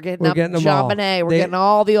 Menendez. We're getting them all. Jean Bonnet. We're getting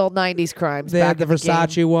all the old 90s crimes They back had the in the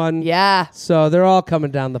Versace game. one. Yeah. So they're all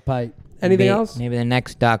coming down the pipe. Anything else? Maybe the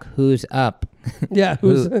next doc, Who's Up? Yeah.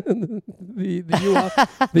 Who's the You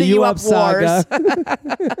Up, the You Up Wars. saga?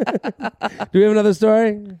 Do we have another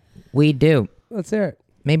story? We do. Let's hear it.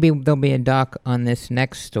 Maybe there'll be a doc on this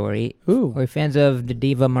next story. Ooh. We're fans of the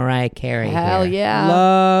diva Mariah Carey. Hell here. yeah.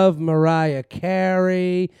 Love Mariah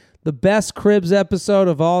Carey. The best Cribs episode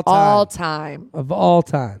of all time. All time. Of all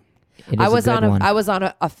time. It is I was a good on one. I was on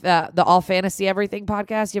the All Fantasy Everything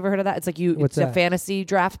podcast. You ever heard of that? It's like What's it's a that? fantasy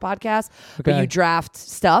draft podcast, but Okay. you draft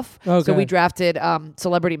stuff. Okay. So we drafted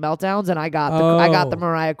Celebrity Meltdowns, and I got the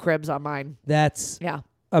Mariah Cribs on mine. That's Yeah,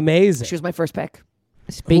 amazing. she was my first pick. Who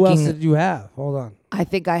else Speaking, did you have? Hold on. I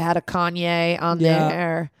think I had a Kanye on Yeah.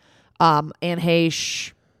 there. Anne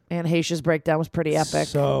Heche. Anne Heche's breakdown was pretty epic.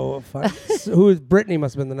 So fun. Brittany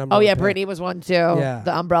must have been the number Oh one yeah, pick. Brittany was one too. Yeah.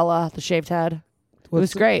 The umbrella, the shaved head. It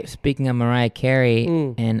was great. speaking of Mariah Carey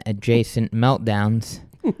and adjacent meltdowns,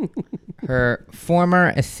 her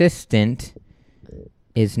former assistant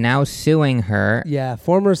is now suing her Yeah,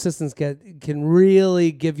 former assistants can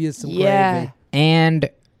really give you some Yeah. gravy. and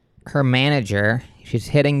her manager. She's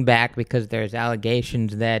hitting back because there's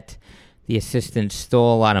allegations that the assistant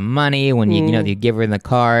stole a lot of money when you give her the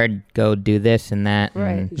card, go do this and that,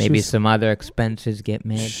 Right. and She maybe was- some other expenses get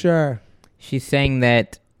made. Sure. She's saying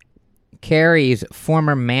that Carrie's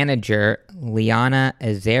former manager, Liana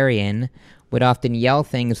Azarian, would often yell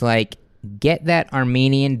things like, "Get that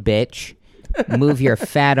Armenian bitch, move your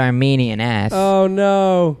fat Armenian ass," Oh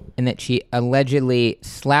no. and that she allegedly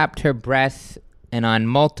slapped her breasts and on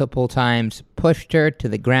multiple times pushed her to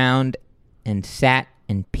the ground and sat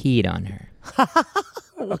and peed on her.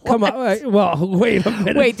 Come on. Well, wait a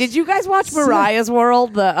minute. Wait, did you guys watch Mariah's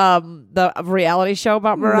World, the reality show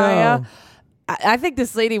about Mariah? No. I think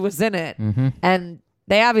this lady was in it, and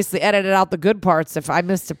they obviously edited out the good parts. If I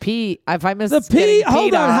missed a pee, if I missed The pee. getting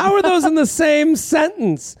Hold peed on. How are those in the same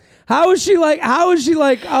sentence? How is she like?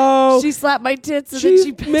 Oh, she slapped my tits and then she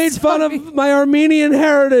she pissed made fun on of me. my Armenian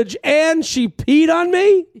heritage and she peed on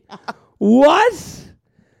me? What?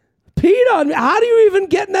 Peed on me? How do you even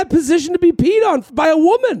get in that position to be peed on by a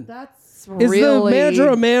woman? That's Is really the manager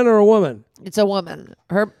a man or a woman? It's a woman.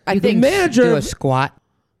 I The think manager, Do a squat.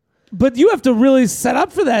 but you have to really set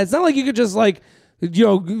up for that. It's not like you could just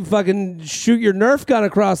fucking shoot your Nerf gun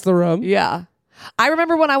across the room. Yeah. I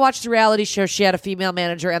remember when I watched the reality show, she had a female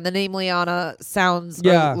manager, and the name Leona sounds,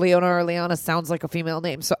 Yeah. or Leona sounds like a female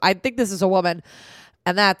name. So I think this is a woman,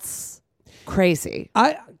 and that's crazy.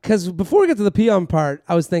 Because before we get to the peon part,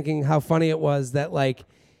 I was thinking how funny it was that like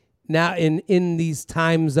now in these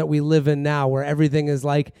times that we live in now, where everything is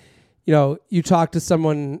like, you talk to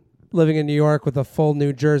someone living in New York with a full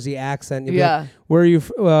New Jersey accent. You'll be Yeah. like, where are you?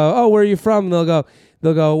 Where are you from? And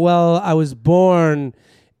they'll go. Well, I was born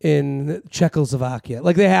in Czechoslovakia.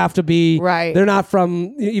 Like they have to be Right. They're not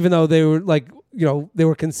from, even though they were like, they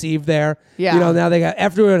were conceived there. Yeah. Now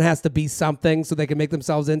everyone has to be something so they can make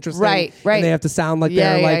themselves interesting. Right. And they have to sound like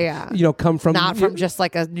Yeah, they're yeah, like, yeah. come from Not from just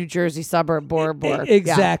like a New Jersey suburb, Bora.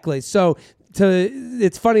 Exactly. So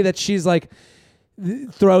it's funny that she's like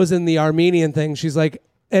throws in the Armenian thing. She's like,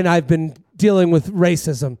 and I've been dealing with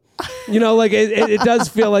racism. Like it does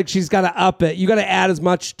feel like she's got to up it. You got to add as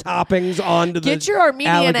much toppings onto the Get your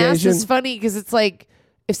Armenian ass allegation. is funny because it's like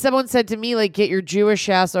if someone said to me like get your Jewish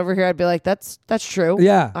ass over here, I'd be like that's true.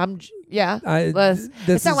 Yeah. It's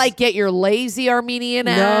this not is- like get your lazy Armenian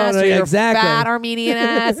ass or your exactly. fat Armenian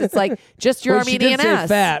ass. It's like just your Well, she Armenian did say ass.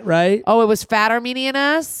 fat, right? Oh, it was fat Armenian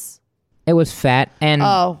ass. It was fat. And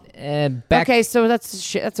Oh. back, Okay, so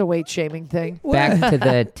that's a weight shaming thing. back to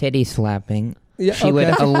the titty slapping. Yeah, She would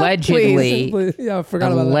okay. allegedly Yeah, I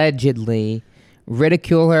forgot about that. allegedly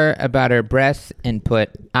ridicule her about her breasts and put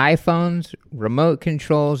iPhones, remote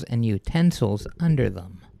controls, and utensils under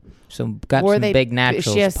them. So got Or some they- big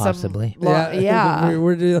naturals she has some possibly. Yeah.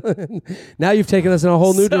 We're dealing. Now you've taken us in a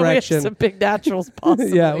whole new So we have direction. some big naturals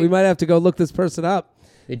possibly. Yeah, we might have to go look this person up.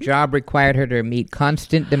 The job required her to meet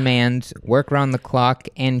constant demands, work around the clock,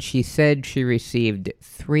 and she said she received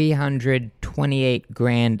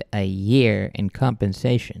 $328,000 a year in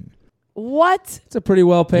compensation. What? It's a pretty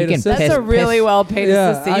well paid You can assistant. That's Piss- a really piss. well paid Yeah,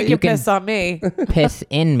 assistant. You you can can- piss on me. Piss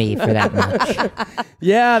in me for that much.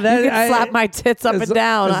 Yeah, that You can slap my tits up and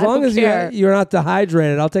down. As I long don't as care. you're not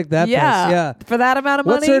dehydrated, I'll take that. Yeah. piss. Yeah. For that amount of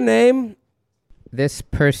What's money. her name? This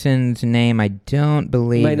person's name, I don't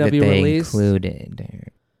believe Might not that be they released.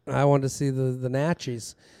 included. I wanted to see the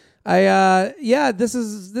Natchies.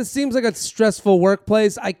 This seems like a stressful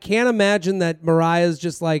workplace. I can't imagine that Mariah's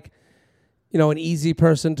just like an easy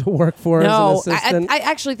person to work for No, as an assistant. I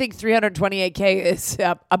actually think $328K is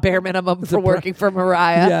a bare minimum for working for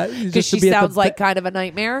Mariah. Yeah, because just to she be at the sounds like kind of a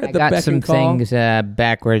nightmare. I the got beck some and call. things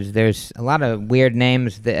backwards. There's a lot of weird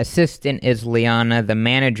names. The assistant is Liana. The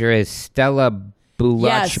manager is Stella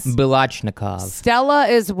Yes. Bulachnikov. Stella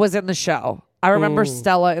was in the show. I remember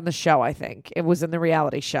Stella in the show. I think it was in the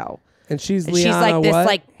reality show. and she's And Liana, she's like this, what?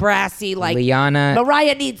 like brassy, like Liana.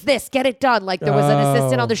 Mariah needs this, get it done. Like there was an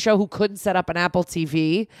assistant Oh. on the show who couldn't set up an Apple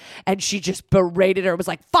TV, and she just berated her. It was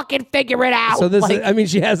like, "Fucking figure it out." So this like, is, I mean,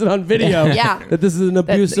 she has it on video. Yeah. That this is an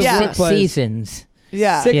abusive yeah. workplace. Seasons.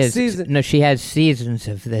 yeah, Six She has, seasons. No, she has seasons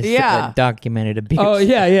of this Yeah. documented abuse. Oh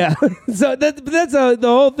yeah. So that's the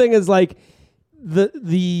whole thing is like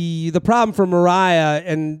the problem for Mariah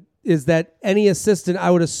and is that any assistant,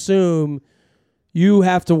 I would assume, you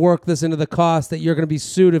have to work this into the cost that you're going to be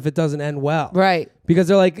sued if it doesn't end well. right. Because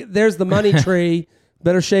they're like, there's the money tree.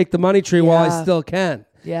 Better shake the money tree while I Yeah. still can.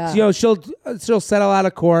 Yeah. So, she'll settle out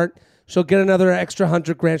of court. She'll get another extra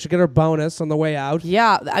 $100,000. She'll get her bonus on the way out.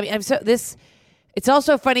 Yeah, I mean, it's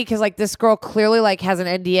also funny because like this girl clearly like has an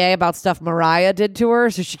NDA about stuff Mariah did to her,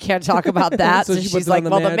 so she can't talk about that. So so she puts she's it on like, the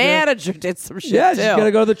well, the manager. manager did some shit Yeah, too. she's got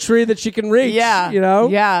to go to the tree that she can reach. Yeah,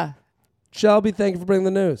 yeah. Shelby, thank you for bringing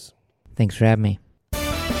the news. Thanks for having me.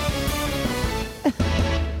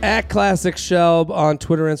 At Classic Shelb on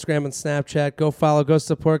Twitter, Instagram, and Snapchat. Go follow, go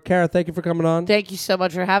support. Kara, thank you for coming on. Thank you so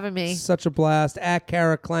much for having me. Such a blast. At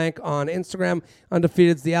Kara Clank on Instagram.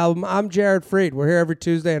 Undefeated's the album. I'm Jared Freed. We're here every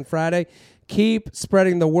Tuesday and Friday. Keep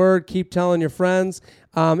spreading the word. Keep telling your friends.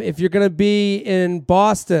 If you're going to be in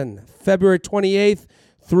Boston, February 28th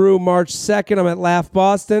through March 2nd, I'm at Laugh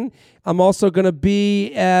Boston. I'm also going to be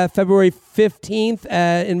February 15th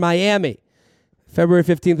in Miami. February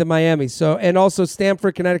 15th in Miami. So, and also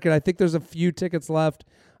Stamford, Connecticut. I think there's a few tickets left.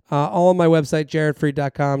 All on my website,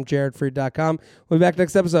 jaredfreed.com, jaredfreed.com. We'll be back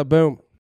next episode. Boom.